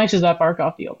 How nice is that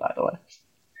Barkov deal, by the way?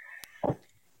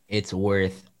 It's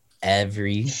worth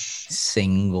every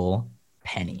single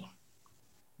penny.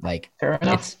 Like,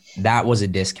 that was a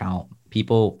discount.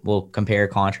 People will compare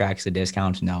contracts to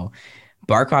discounts. No,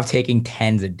 Barkov taking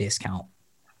 10's a discount.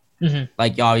 Mm-hmm.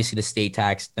 Like, obviously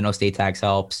the no state tax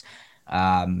helps.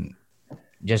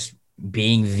 Just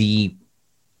being the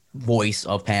voice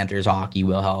of Panthers hockey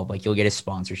will help. Like, you'll get his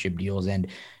sponsorship deals, and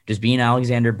just being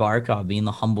Alexander Barkov, being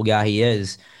the humble guy he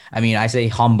is. I mean, I say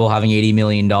humble, having $80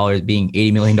 million, being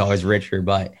 $80 million richer,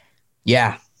 but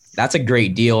yeah, that's a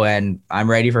great deal. And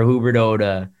I'm ready for Huberdeau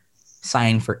to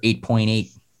sign for 8.8.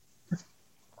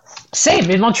 Same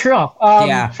in Montreal.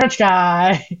 Yeah. French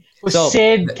guy with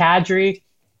Sid Kadri.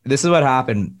 This is what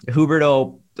happened.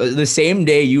 Huberdeau, the same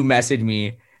day you messaged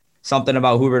me something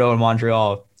about Huberdeau in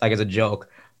Montreal, like as a joke,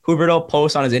 Huberdeau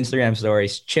posts on his Instagram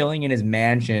stories, chilling in his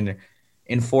mansion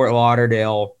in Fort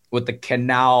Lauderdale with the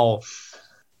canal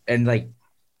and like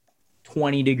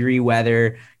 20-degree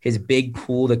weather, his big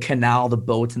pool, the canal, the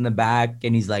boats in the back.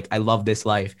 And he's like, I love this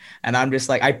life. And I'm just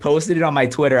like, I posted it on my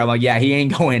Twitter. I'm like, yeah, he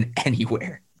ain't going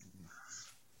anywhere.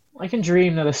 I can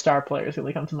dream that a star player is going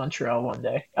to come to Montreal one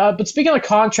day. But speaking of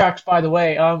contracts, by the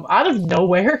way, out of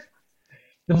nowhere,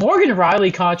 the Morgan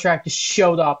Rielly contract just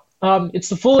showed up. It's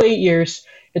the full 8 years.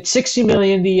 It's $60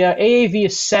 million. The AAV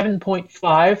is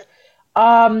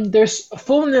 7.5. There's a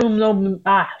full if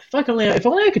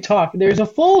only I could talk. There's a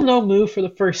full no move for the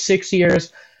first 6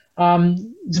 years.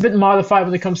 It's a bit modified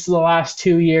when it comes to the last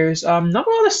 2 years. Not a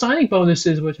lot of signing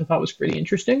bonuses, which I thought was pretty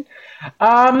interesting.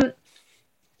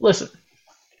 Listen,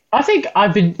 I think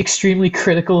I've been extremely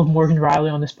critical of Morgan Rielly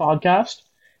on this podcast.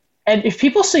 And if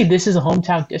people say this is a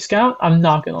hometown discount, I'm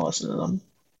not going to listen to them.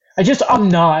 I'm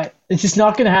not. It's just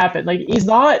not going to happen. Like, he's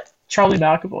not Charlie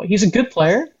McAvoy. He's a good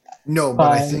player. No,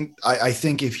 but I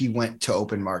think if he went to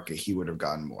open market, he would have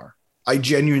gotten more. I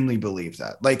genuinely believe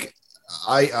that. Like,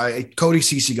 Cody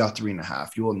Ceci got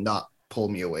 3.5. You will not pull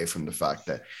me away from the fact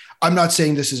that I'm not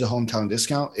saying this is a hometown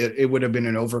discount. It would have been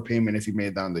an overpayment if he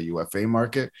made that on the UFA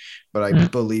market, but I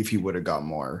believe he would have got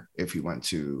more if he went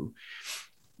to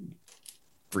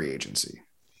free agency.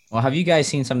 Well, have you guys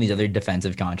seen some of these other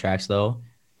defensive contracts though?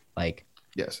 Like,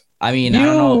 yes. I mean, I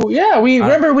don't know. Yeah, we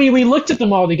looked at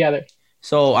them all together.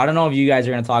 So I don't know if you guys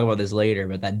are going to talk about this later,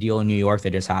 but that deal in New York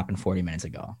that just happened 40 minutes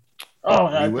ago.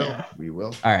 Oh, we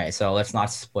will. All right, so let's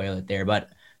not spoil it there, but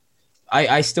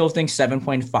I still think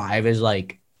 7.5 is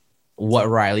like what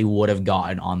Riley would have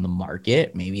gotten on the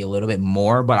market, maybe a little bit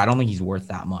more, but I don't think he's worth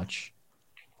that much.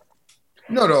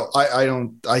 No, I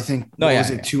don't. I think,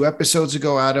 was it 2 episodes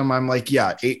ago, Adam? I'm like,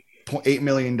 yeah, $8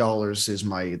 million is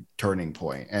my turning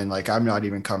point. And like, I'm not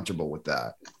even comfortable with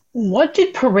that. What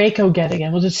did Parayko get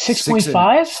again? Was it 6.5?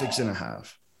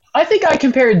 6.5. I think I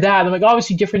compared that. I'm like,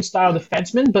 obviously different style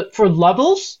defenseman, but for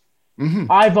levels,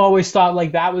 I've always thought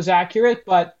like that was accurate.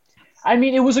 But I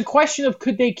mean, it was a question of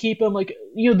could they keep him? Like,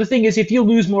 the thing is, if you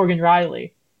lose Morgan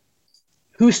Riley,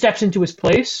 who steps into his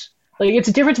place? Like, it's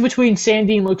a difference between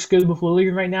Sandin looks good with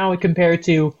Liljegren right now and compared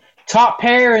to top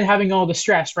pair and having all the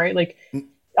stress, right? Like,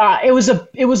 I said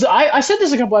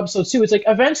this a couple episodes too. It's like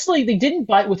eventually they didn't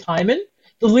bite with Hyman.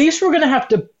 The Leafs were going to have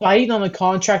to bite on a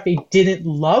contract they didn't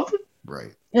love.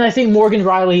 Right. And I think Morgan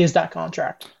Riley is that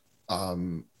contract.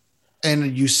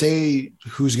 And you say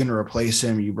who's going to replace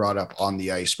him? You brought up on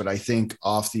the ice, but I think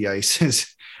off the ice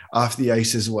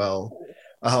as well.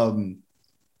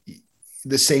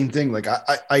 The same thing. Like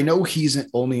I know he's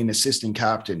only an assistant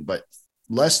captain, but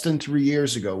less than 3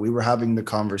 years ago, we were having the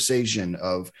conversation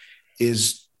of,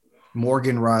 is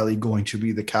Morgan Riley going to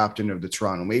be the captain of the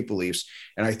Toronto Maple Leafs?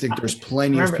 And I think there's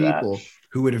plenty of people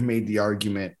who would have made the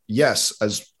argument, yes,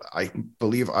 as I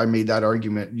believe I made that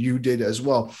argument. You did as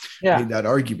well. Yeah. Made that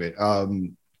argument.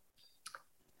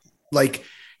 Like,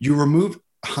 you remove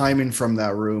Hyman from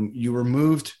that room. You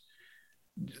removed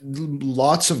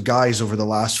lots of guys over the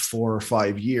last 4 or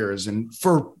 5 years, and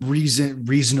for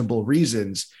reasonable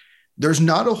reasons. There's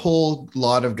not a whole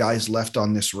lot of guys left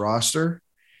on this roster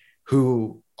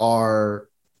who are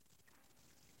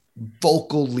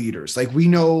vocal leaders. Like, we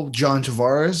know John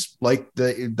Tavares, like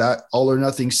that All or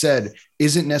Nothing said,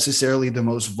 isn't necessarily the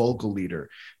most vocal leader,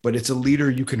 but it's a leader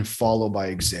you can follow by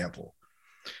example.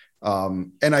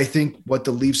 And I think what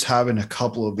the Leafs have in a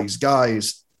couple of these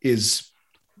guys is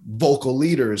vocal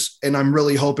leaders. And I'm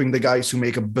really hoping the guys who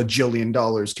make $1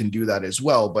 bajillion can do that as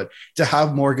well. But to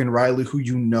have Morgan Riley, who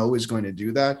is going to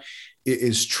do that, it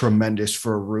is tremendous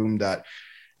for a room that,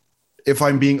 if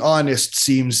I'm being honest,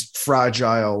 seems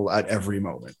fragile at every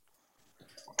moment.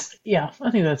 Yeah, I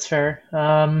think that's fair.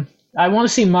 I want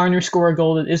to see Marner score a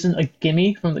goal that isn't a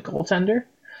gimme from the goaltender.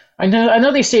 I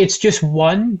know they say it's just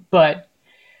one, but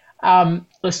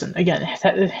listen, again,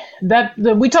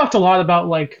 we talked a lot about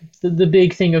like the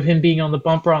big thing of him being on the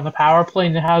bumper on the power play,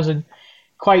 and it hasn't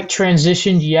quite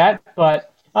transitioned yet.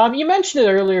 But you mentioned it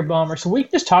earlier, Bomber, so we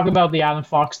can just talk about the Adam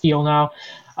Fox deal now.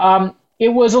 A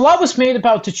lot was made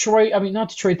about Detroit. I mean, not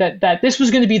Detroit. That this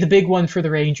was going to be the big one for the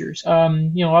Rangers.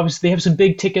 Obviously they have some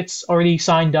big tickets already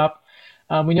signed up.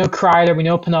 We know Kreider, we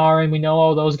know Panarin, we know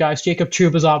all those guys. Jacob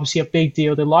Trouba is obviously a big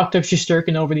deal. They locked up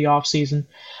Shesterkin over the offseason.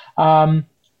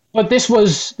 But this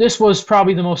was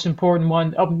probably the most important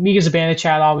one. Mika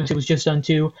Zibanejad obviously was just done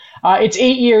too. It's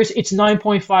 8 years. It's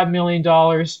 $9.5 million.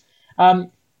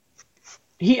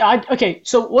 Okay,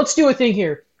 so let's do a thing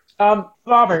here.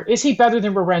 Robert, is he better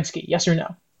than Werenski? Yes or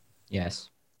no? Yes.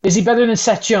 Is he better than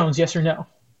Seth Jones? Yes or no?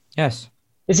 Yes.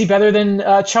 Is he better than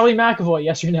Charlie McAvoy?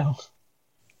 Yes or no?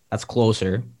 That's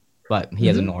closer, but he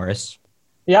has a Norris.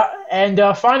 Yeah, and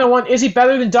final one, is he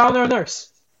better than Donner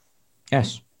Nurse?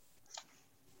 Yes.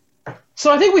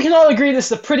 So I think we can all agree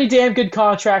this is a pretty damn good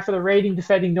contract for the reigning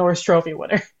defending Norris Trophy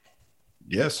winner.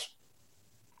 Yes.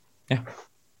 Yeah.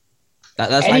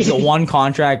 That's like the one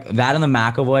contract, that and the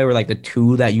McAvoy were like the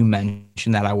two that you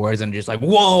mentioned that I was, and just like,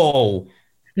 whoa,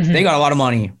 they got a lot of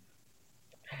money.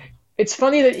 It's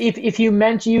funny that if you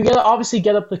mention, you gotta obviously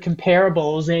get up the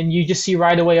comparables, and you just see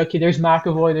right away, okay, there's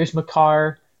McAvoy, there's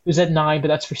Makar, who's at 9, but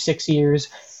that's for 6 years.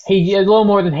 He a little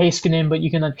more than Heiskanen, but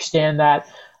you can understand that.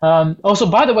 Also,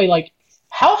 by the way, like,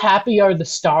 how happy are the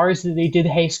Stars that they did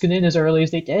Heiskanen as early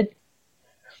as they did?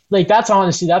 Like, that's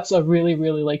a really,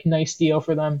 really, like, nice deal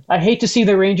for them. I hate to see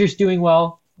the Rangers doing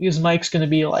well, because Mike's going to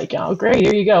be like, oh, great,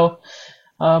 here you go.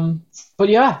 But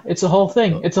yeah, it's a whole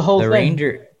thing. It's a whole thing.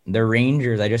 The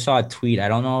Rangers, I just saw a tweet. I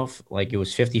don't know if, like, it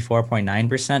was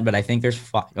 54.9%, but I think there's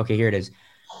okay, here it is.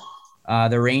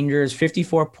 The Rangers,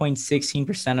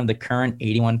 54.16% of the current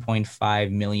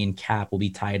 81.5 million cap will be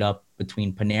tied up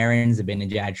between Panarin,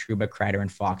 Zibanejad, Trouba, Kreider,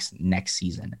 and Fox next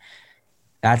season.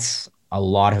 That's a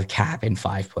lot of cap in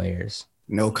 5 players.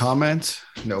 No comment.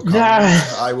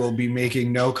 I will be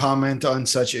making no comment on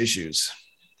such issues.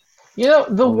 You know,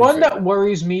 the one that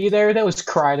worries me there, that was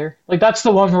Kreider. Like, that's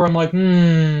the one where I'm like,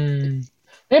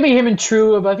 maybe him and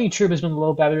Trouba, but I think Trouba's been a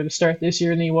little better to start this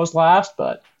year than he was last,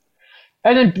 but...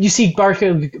 And then you see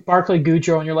Barclay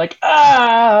Goodrow, and you're like,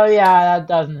 yeah, that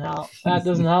doesn't help. That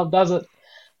doesn't help, does it?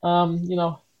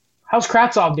 How's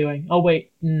Kravtsov doing? Oh,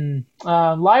 wait.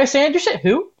 Elias Anderson?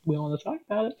 Who? We don't want to talk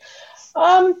about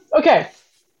it. Okay.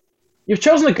 You've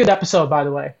chosen a good episode, by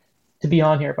the way, to be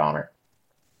on here, Bomber.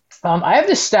 I have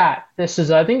this stat. This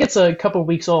is, I think it's a couple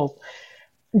weeks old.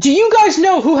 Do you guys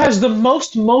know who has the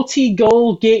most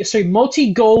multi-goal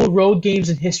road games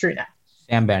in history now?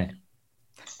 Sam Bennett.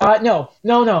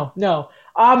 No.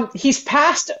 He's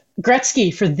passed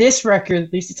Gretzky for this record.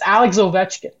 At least it's Alex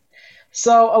Ovechkin.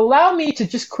 So allow me to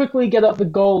just quickly get up the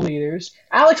goal leaders.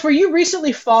 Alex, were you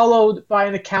recently followed by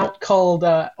an account called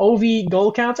OV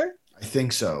Goal Counter? I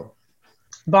think so.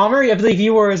 Bomber, I believe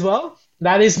you were as well.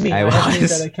 That is me. I have made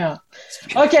that account.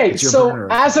 Okay, so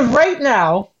as of right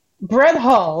now, Brett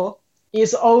Hull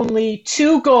is only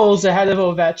 2 goals ahead of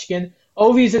Ovechkin.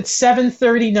 Ovi's at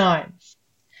 739.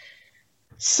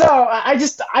 So I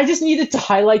just needed to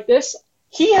highlight this.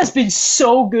 He has been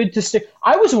so good to stick.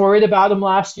 I was worried about him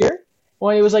last year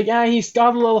when he was like, he's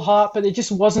got a little hot, but it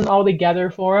just wasn't all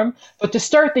together for him. But to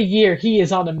start the year, he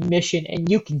is on a mission, and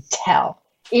you can tell.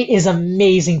 It is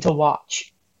amazing to watch.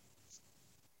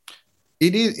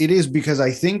 It is because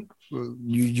I think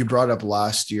you brought up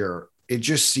last year. It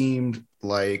just seemed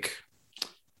like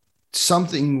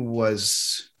something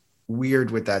was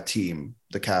weird with that team,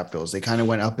 the Capitals. They kind of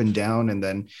went up and down and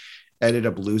then ended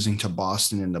up losing to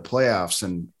Boston in the playoffs.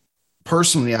 And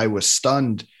personally, I was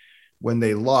stunned when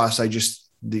they lost.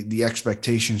 The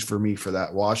expectations for me for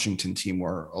that Washington team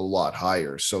were a lot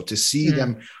higher. So to see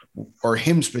them, or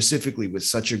him specifically, with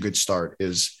such a good start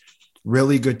is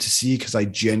really good to see, because I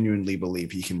genuinely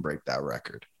believe he can break that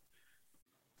record.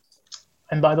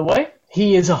 And by the way,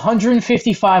 he is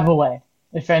 155 away,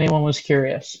 if anyone was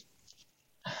curious.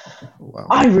 Wow.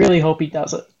 I really hope he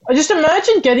does it. I just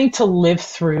imagine getting to live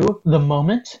through the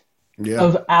moment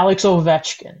of Alex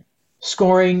Ovechkin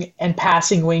scoring and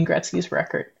passing Wayne Gretzky's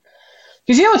record.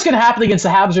 Because you know what's going to happen against the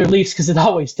Habs or Leafs, because it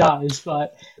always does.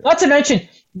 But not to mention,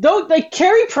 though, like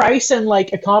Carey Price and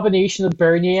like a combination of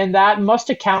Bernier and that must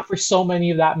account for so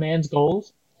many of that man's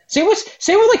goals. Same with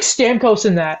like Stamkos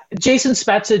in that. Jason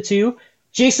Spezza too.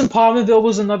 Jason Pominville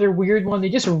was another weird one. They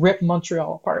just ripped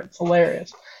Montreal apart. It's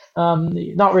hilarious.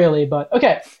 Not really, but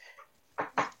okay.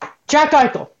 Jack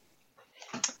Eichel.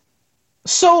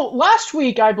 So last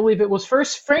week, I believe it was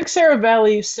first, Frank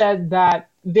Saravelli said that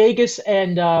Vegas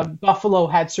and Buffalo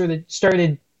had sort of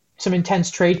started some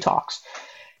intense trade talks.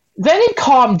 Then it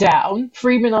calmed down.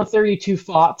 Friedman on 32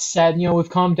 Thoughts said, we've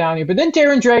calmed down here. But then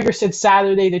Darren Dreger said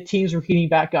Saturday the teams were heating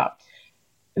back up.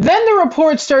 Then the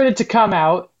reports started to come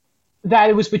out that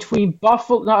it was between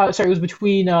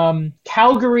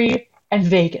Calgary and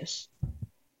Vegas.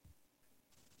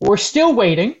 We're still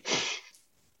waiting.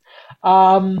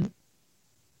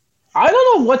 I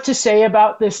don't know what to say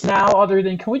about this now other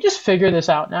than, can we just figure this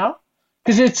out now?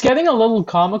 Because it's getting a little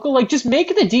comical. Like, just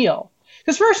make it a deal.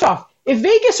 Because first off, if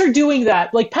Vegas are doing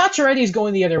that, like, Pacioretty is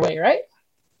going the other way, right?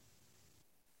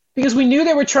 Because we knew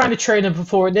they were trying to trade him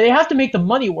before. They have to make the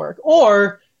money work.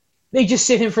 Or they just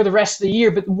sit him for the rest of the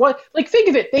year. But what? Like, think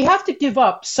of it. They have to give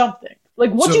up something.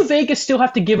 Like, what do Vegas still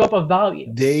have to give up of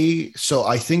value? So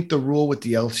I think the rule with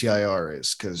the LTIR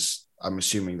is, because I'm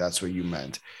assuming that's what you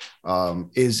meant,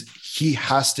 is he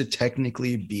has to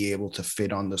technically be able to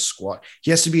fit on the squad. He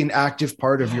has to be an active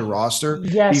part of your roster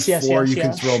before you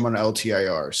can throw him on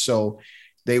LTIR. So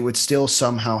they would still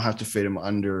somehow have to fit him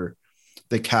under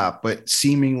the cap, but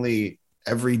seemingly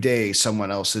every day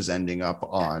someone else is ending up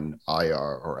on IR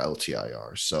or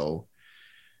LTIR. So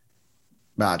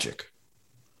magic.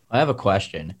 I have a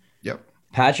question. Yep.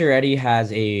 Pacioretty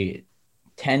has a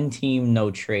 10-team no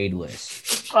trade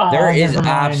list. There is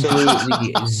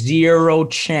absolutely zero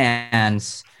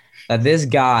chance that this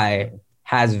guy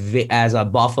has as a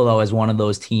Buffalo as one of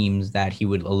those teams that he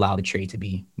would allow the trade to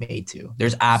be made to.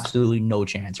 There's absolutely no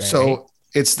chance, right? So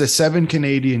it's the 7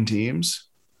 Canadian teams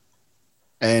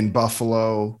and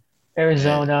Buffalo,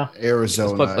 Arizona.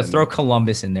 Let's throw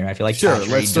Columbus in there. I feel like sure.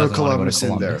 Let's throw Columbus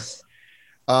in there.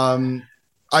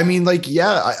 I mean, like,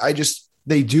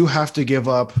 they do have to give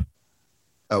up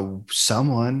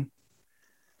someone.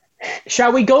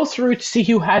 Shall we go through to see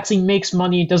who Hatzing makes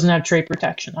money and doesn't have trade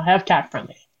protection? I have cap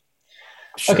friendly.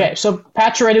 Sure. Okay, so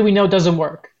Pacioretty we know doesn't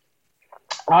work.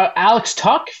 Alex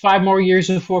Tuch, 5 more years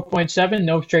of 4.7,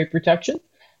 no trade protection.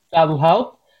 That'll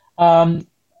help.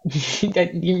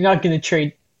 You're not going to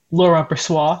trade Laurent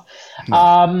Brossoit.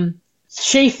 No.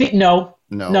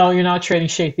 No, you're not trading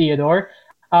Shea Theodore.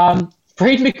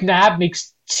 Braden McNabb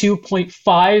makes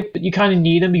 2.5, but you kind of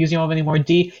need him because you don't have any more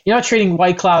D. You're not trading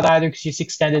White Cloud either because you just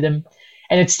extended him,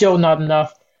 and it's still not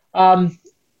enough.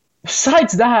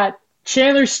 Besides that,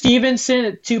 Chandler Stevenson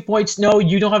at 2 points. No,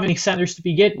 you don't have any centers to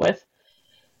begin with.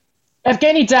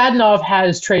 Evgeny Dadonov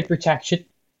has trade protection,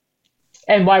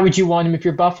 and why would you want him if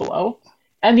you're Buffalo?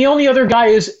 And the only other guy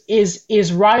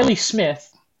is Riley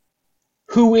Smith,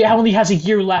 who only has a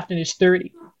year left and is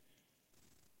 30.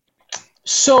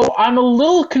 So I'm a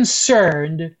little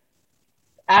concerned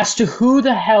as to who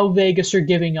the hell Vegas are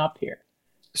giving up here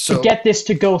to get this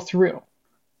to go through.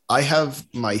 I have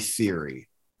my theory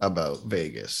about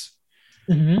Vegas,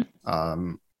 who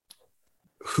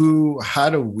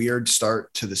had a weird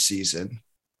start to the season.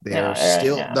 They're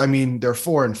I mean, they're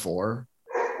 4-4,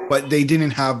 but they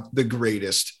didn't have the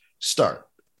greatest start.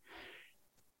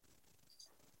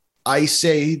 I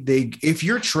say if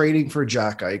you're trading for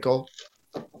Jack Eichel,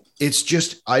 it's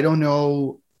just, I don't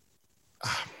know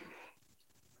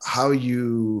how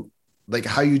you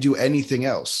do anything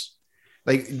else.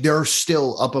 Like, they're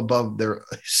still up above their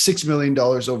 $6 million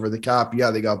over the cap.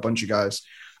 Yeah, they got a bunch of guys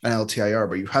on LTIR,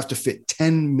 but you have to fit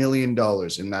 $10 million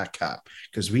in that cap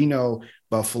because we know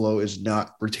Buffalo is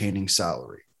not retaining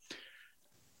salary.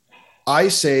 I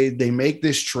say they make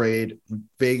this trade.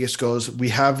 Vegas goes, we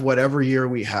have whatever year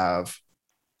we have.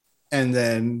 And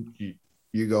then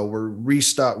you go,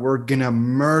 we're going to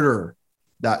murder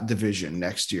that division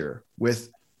next year with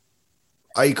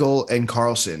Eichel and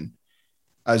Karlsson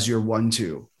as your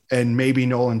 1-2, and maybe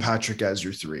Nolan Patrick as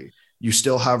your 3. You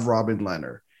still have Robin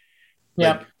Leonard.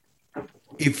 Yeah. Like,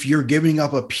 if you're giving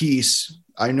up a piece,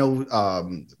 I know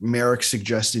Merrick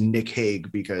suggested Nick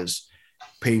Hague because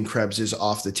Payne Krebs is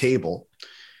off the table,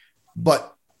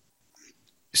 but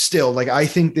still, like, I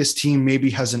think this team maybe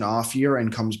has an off year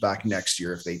and comes back next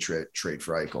year if they trade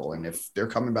for Eichel. And if they're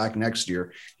coming back next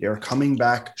year, they are coming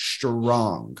back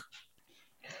strong.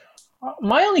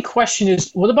 My only question is,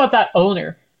 what about that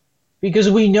owner? Because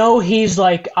we know he's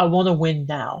like, I want to win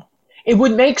now. It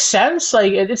would make sense.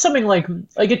 Like, it's something like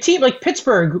a team like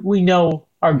Pittsburgh, we know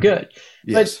are good.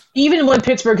 Yes. But even when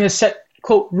Pittsburgh has set,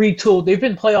 quote, retooled, they've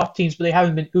been playoff teams, but they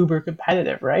haven't been uber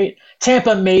competitive, right?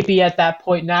 Tampa may be at that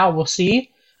point now. We'll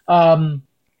see.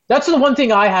 That's the one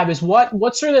thing I have is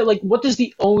what sort of, like, what does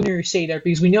the owner say there?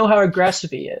 Because we know how aggressive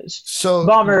he is. So,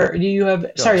 Bomber, do you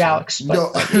have? Sorry, Alex.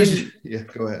 But, yeah,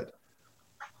 go ahead.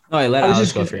 No, I let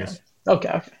Alex go first.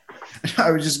 Okay.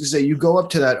 I was just going to say, you go up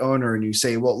to that owner and you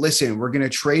say, well, listen, we're going to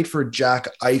trade for Jack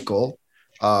Eichel,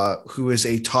 who is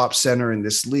a top center in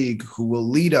this league, who will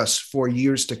lead us for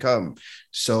years to come.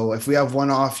 So if we have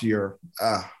one off year,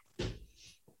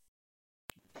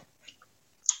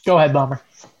 Go ahead, Bomber.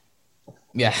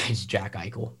 Yeah, it's Jack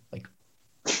Eichel. Like,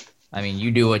 I mean,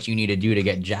 you do what you need to do to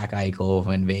get Jack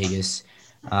Eichel in Vegas.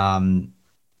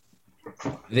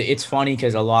 It's funny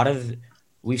because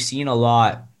we've seen a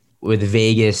lot with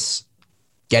Vegas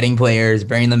getting players,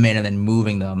 bringing them in, and then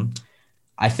moving them.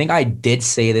 I think I did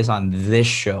say this on this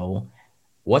show.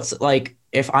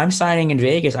 If I'm signing in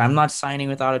Vegas, I'm not signing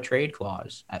without a trade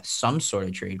clause, some sort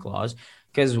of trade clause,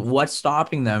 because what's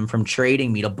stopping them from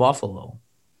trading me to Buffalo?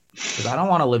 Because I don't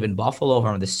want to live in Buffalo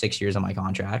for the 6 years of my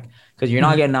contract, because you're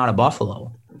not getting out of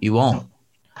Buffalo. You won't.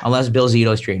 Unless Bill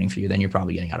Zito's trading for you, then you're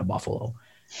probably getting out of Buffalo.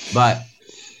 But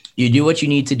you do what you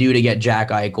need to do to get Jack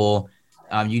Eichel.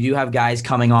 You do have guys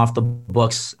coming off the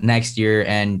books next year,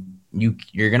 and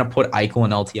you're going to put Eichel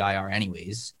in LTIR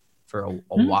anyways for a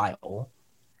while.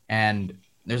 And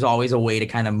there's always a way to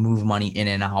kind of move money in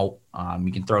and out.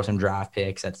 You can throw some draft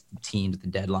picks at teams at the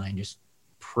deadline. Just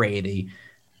pray they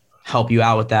help you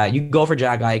out with that. You go for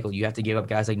Jack Eichel. You have to give up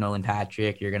guys like Nolan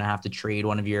Patrick. You're going to have to trade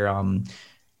one of your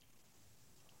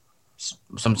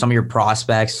some of your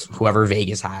prospects, whoever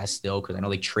Vegas has still, because I know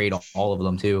they trade all of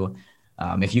them too.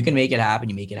 If you can make it happen,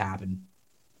 you make it happen.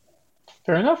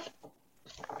 Fair enough.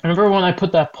 I remember when I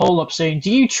put that poll up saying,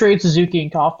 do you trade Suzuki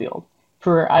and Caulfield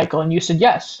for Eichel? And you said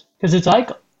yes, because it's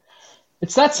Eichel.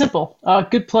 It's that simple.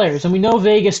 Good players. And we know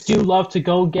Vegas do love to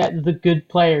go get the good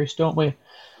players, don't we?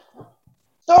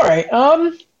 All right.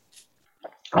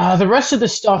 The rest of the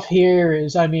stuff here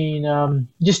is,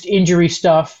 just injury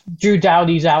stuff. Drew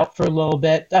Doughty's out for a little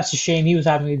bit. That's a shame. He was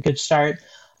having a good start.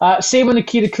 Same with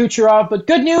Nikita Kucherov. But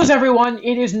good news, everyone.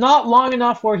 It is not long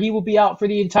enough where he will be out for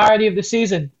the entirety of the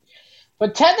season.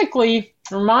 But technically,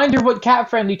 reminder what Cap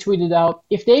Friendly tweeted out.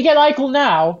 If they get Eichel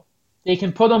now, they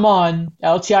can put him on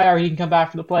LTIR. He can come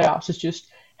back for the playoffs. It's just,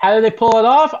 how do they pull it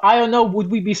off? I don't know. Would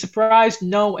we be surprised?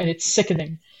 No, and it's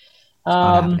sickening.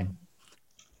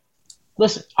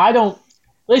 Listen,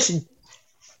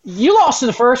 you lost in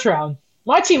the first round.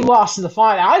 My team lost in the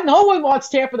final. No one wants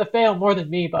Tampa to fail more than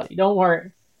me, buddy. Don't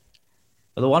worry.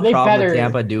 But the one problem with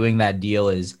Tampa doing that deal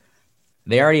is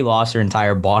they already lost their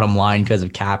entire bottom line because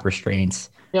of cap restraints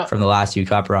from the last 2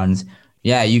 cup runs.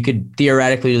 Yeah, you could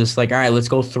theoretically just all right, let's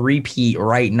go 3-peat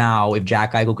right now if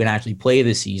Jack Eichel can actually play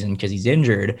this season because he's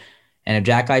injured. And if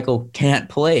Jack Eichel can't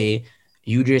play,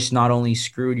 you just not only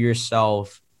screwed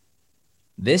yourself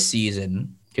this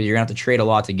season, because you're going to have to trade a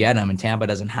lot to get him, and Tampa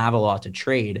doesn't have a lot to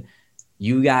trade,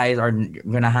 you guys are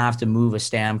going to have to move a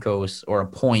Stamkos or a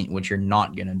Point, which you're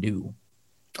not going to do.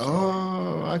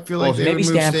 Oh, I feel like they would maybe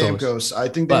move Stamkos. I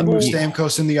think they move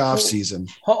Stamkos in the offseason.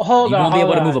 Hold You on. won't be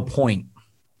able to move a Point,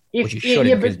 which you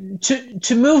shouldn't. But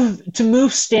to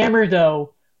move Stammer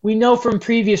though, we know from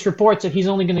previous reports that he's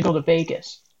only going to go to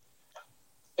Vegas.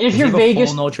 And if Does you're he have a Vegas,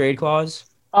 full no trade clause.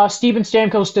 Steven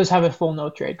Stamkos does have a full no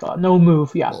trade clause, no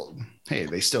move. Yeah. Well, hey,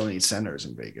 they still need centers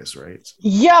in Vegas, right?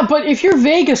 Yeah, but if you're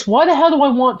Vegas, why the hell do I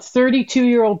want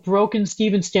 32-year-old broken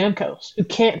Steven Stamkos who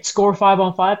can't score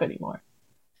 5-on-5 anymore?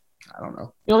 I don't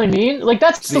know. You know what I mean? Like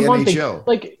that's It's the the one NHL. thing.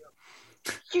 Like,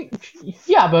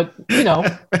 yeah, but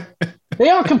they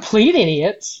aren't complete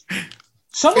idiots.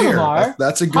 Some of them are.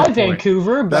 That's a good Hi, point.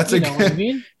 Vancouver. But That's you a know what I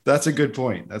mean. That's a good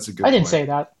point. That's a good. I didn't point. say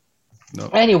that. No.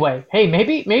 Anyway, hey,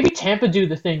 maybe Tampa do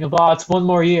the thing of it's one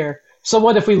more year. So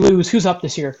what if we lose? Who's up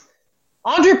this year?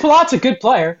 Andre Palat's a good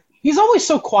player. He's always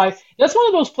so quiet. That's one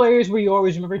of those players where you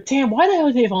always remember, damn, why the hell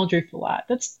did they have Andre Palat?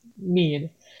 That's mean.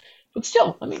 But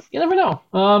still, I mean, you never know.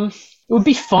 It would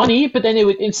be funny, but then it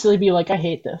would instantly be like, I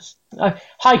hate this.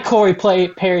 Hi, Corey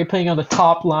Perry playing on the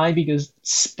top line because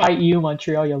spite you,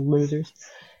 Montreal, you losers.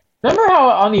 Remember how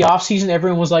on the offseason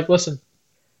everyone was like, listen,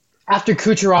 after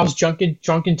Kucherov's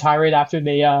drunken tirade after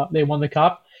they won the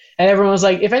cup, and everyone was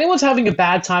like, if anyone's having a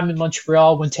bad time in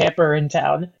Montreal when Tampa are in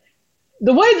town,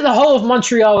 the way that the whole of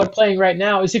Montreal are playing right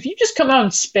now is if you just come out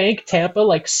and spank Tampa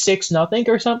like 6-0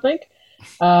 or something,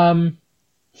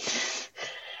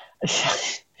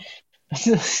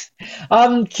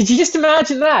 could you just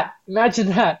imagine that? Imagine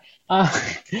that.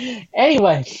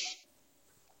 Anyway,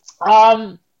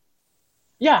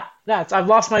 yeah, I've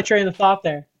lost my train of thought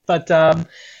there. But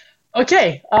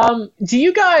okay, do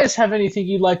you guys have anything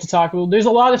you'd like to talk about? There's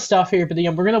a lot of stuff here, but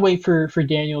we're gonna wait for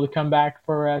Daniel to come back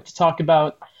to talk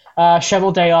about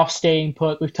Shovel Day off staying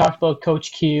put. We've talked about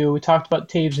Coach Q. We talked about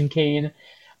Taves and Kane.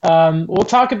 We'll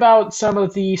talk about some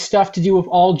of the stuff to do with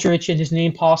Aldrich and his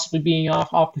name possibly being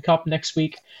off the cup next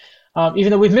week.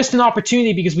 Even though we've missed an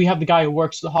opportunity because we have the guy who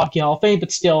works for the Hockey Hall of Fame,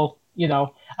 but still,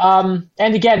 And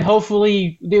again,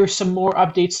 hopefully there's some more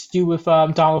updates to do with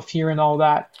Donald Fear and all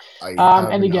that.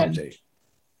 Update.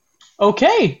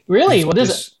 Okay, really? What is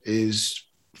it? This is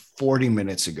 40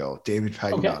 minutes ago. David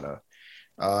Pagnotta.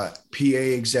 PA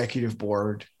Executive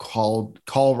Board call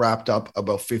wrapped up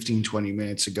about 15-20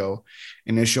 minutes ago.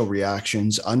 Initial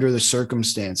reactions under the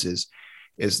circumstances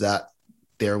is that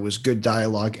there was good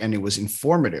dialogue and it was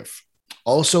informative.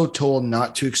 Also told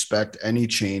not to expect any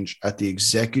change at the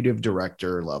executive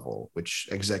director level, which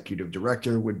executive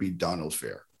director would be Donald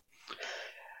Fehr.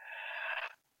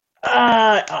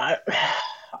 I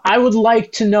would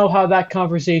like to know how that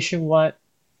conversation went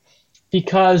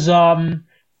because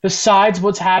besides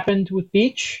what's happened with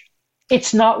Beach,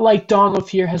 it's not like Donald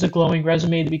Fehr has a glowing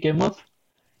resume to begin with.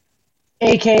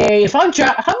 AKA, if I'm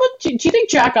Jack, how much do you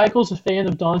think Jack Eichel's a fan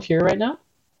of Don Fehr right now?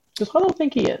 Because I don't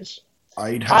think he is.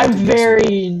 I'm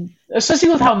very, especially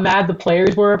with how mad the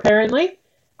players were apparently,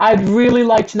 I'd really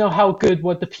like to know how good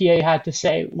what the PA had to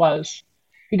say was.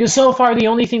 Because so far the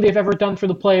only thing they've ever done for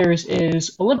the players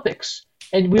is Olympics.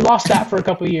 And we lost that for a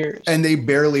couple of years. And the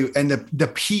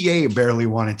PA barely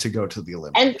wanted to go to the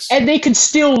Olympics. And they could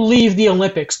still leave the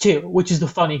Olympics too, which is the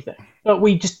funny thing. But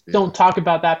we just don't talk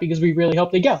about that because we really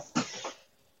hope they go.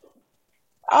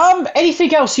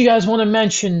 Anything else you guys want to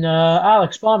mention,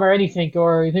 Alex, Bomber, anything,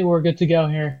 or you think we're good to go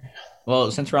here? Well,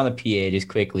 since we're on the PA, just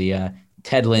quickly,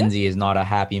 Ted Lindsay is not a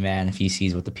happy man if he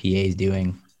sees what the PA is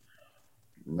doing.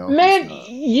 No, man,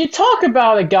 you talk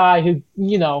about a guy who,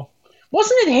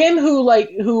 wasn't it him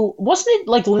wasn't it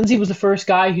like Lindsay was the first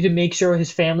guy who to make sure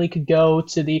his family could go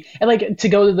to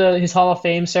his Hall of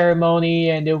Fame ceremony,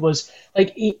 and it was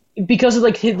like because of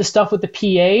the stuff with the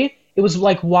PA. It was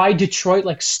like why Detroit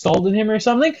scolded him or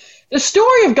something. The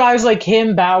story of guys like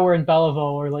him, Bauer, and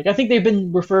Beliveau, or I think they've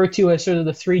been referred to as sort of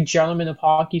the three gentlemen of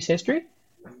hockey's history.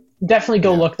 Definitely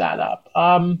go look that up.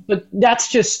 But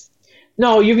that's just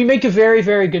you make a very,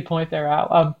 very good point there,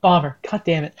 Al. Bomber. God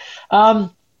damn it.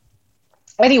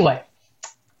 Anyway,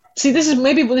 see, this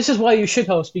is why you should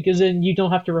host, because then you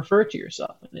don't have to refer to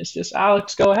yourself, and it's just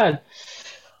Alex. Go ahead.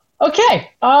 Okay,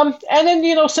 and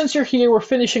then, since you're here, we're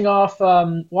finishing off.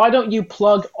 Why don't you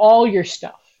plug all your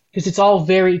stuff? Because it's all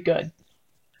very good.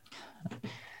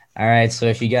 All right, so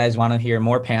if you guys want to hear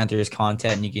more Panthers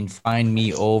content, you can find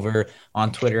me over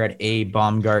on Twitter at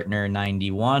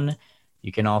abaumgartner91.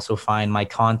 You can also find my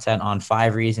content on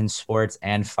 5 Reasons Sports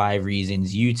and 5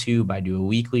 Reasons YouTube. I do a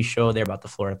weekly show there about the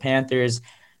Florida Panthers,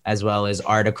 as well as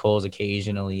articles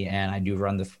occasionally, and I do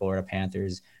run the Florida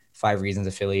Panthers 5 Reasons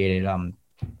affiliated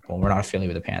Well, we're not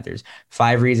affiliated with the Panthers.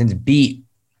 5 reasons beat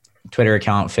Twitter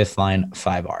account Fifth Line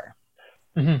 5R.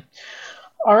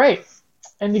 All right.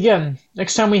 And again,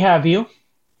 next time we have you,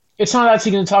 it's not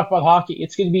actually going to talk about hockey.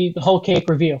 It's going to be the whole Cape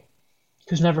review.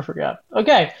 Because never forget.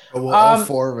 Okay. But will all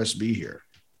 4 of us be here?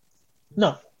 No.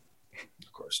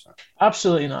 Of course not.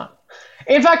 Absolutely not.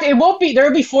 In fact, it won't be. There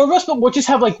will be 4 of us, but we'll just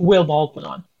have like Will Baldwin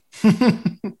on.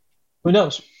 Who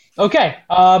knows? Okay.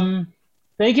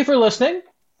 Thank you for listening.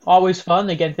 Always fun.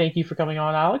 Again, thank you for coming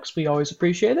on, Alex. We always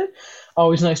appreciate it.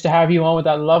 Always nice to have you on with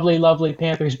that lovely, lovely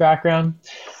Panthers background.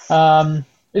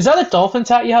 Is that a Dolphins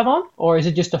hat you have on? Or is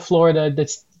it just a Florida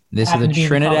that's... This is a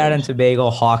Trinidad and Tobago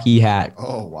hockey hat.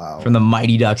 Oh, wow. From the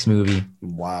Mighty Ducks movie.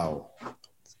 Wow.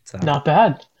 Not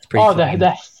bad. Oh,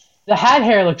 the hat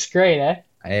hair looks great, eh?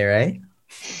 Hey, right?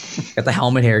 Got the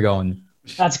helmet hair going.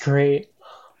 That's great.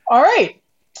 All right.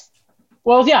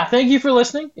 Well, yeah, thank you for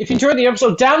listening. If you enjoyed the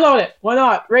episode, download it. Why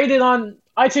not? Rate it on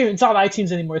iTunes. It's not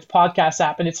iTunes anymore. It's podcast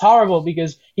app, and it's horrible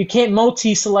because you can't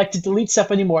multi-select to delete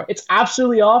stuff anymore. It's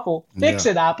absolutely awful. Fix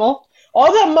it, Apple.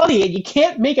 All that money, and you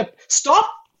can't make it. Stop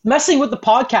messing with the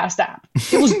podcast app.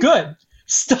 It was good.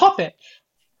 Stop it.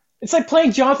 It's like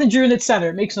playing Jonathan Druin at center.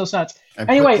 It makes no sense.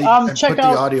 Anyway, check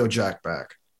out the audio jack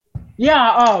back.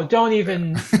 Yeah. Oh, don't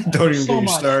even. Don't even get you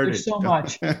started. There's so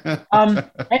much.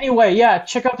 Anyway, yeah.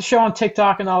 Check out the show on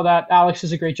TikTok and all that. Alex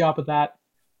does a great job with that.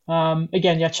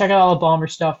 Again, yeah. Check out all the Bomber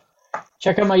stuff.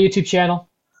 Check out my YouTube channel.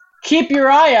 Keep your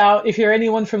eye out if you're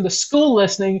anyone from the school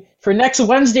listening for next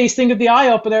Wednesday's Thing of the Eye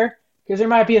Opener, because there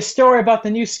might be a story about the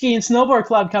new ski and snowboard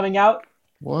club coming out.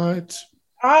 What?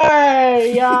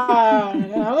 I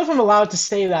don't know if I'm allowed to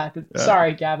say that, but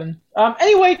sorry, Gavin.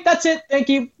 Anyway, that's it. Thank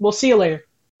you. We'll see you later.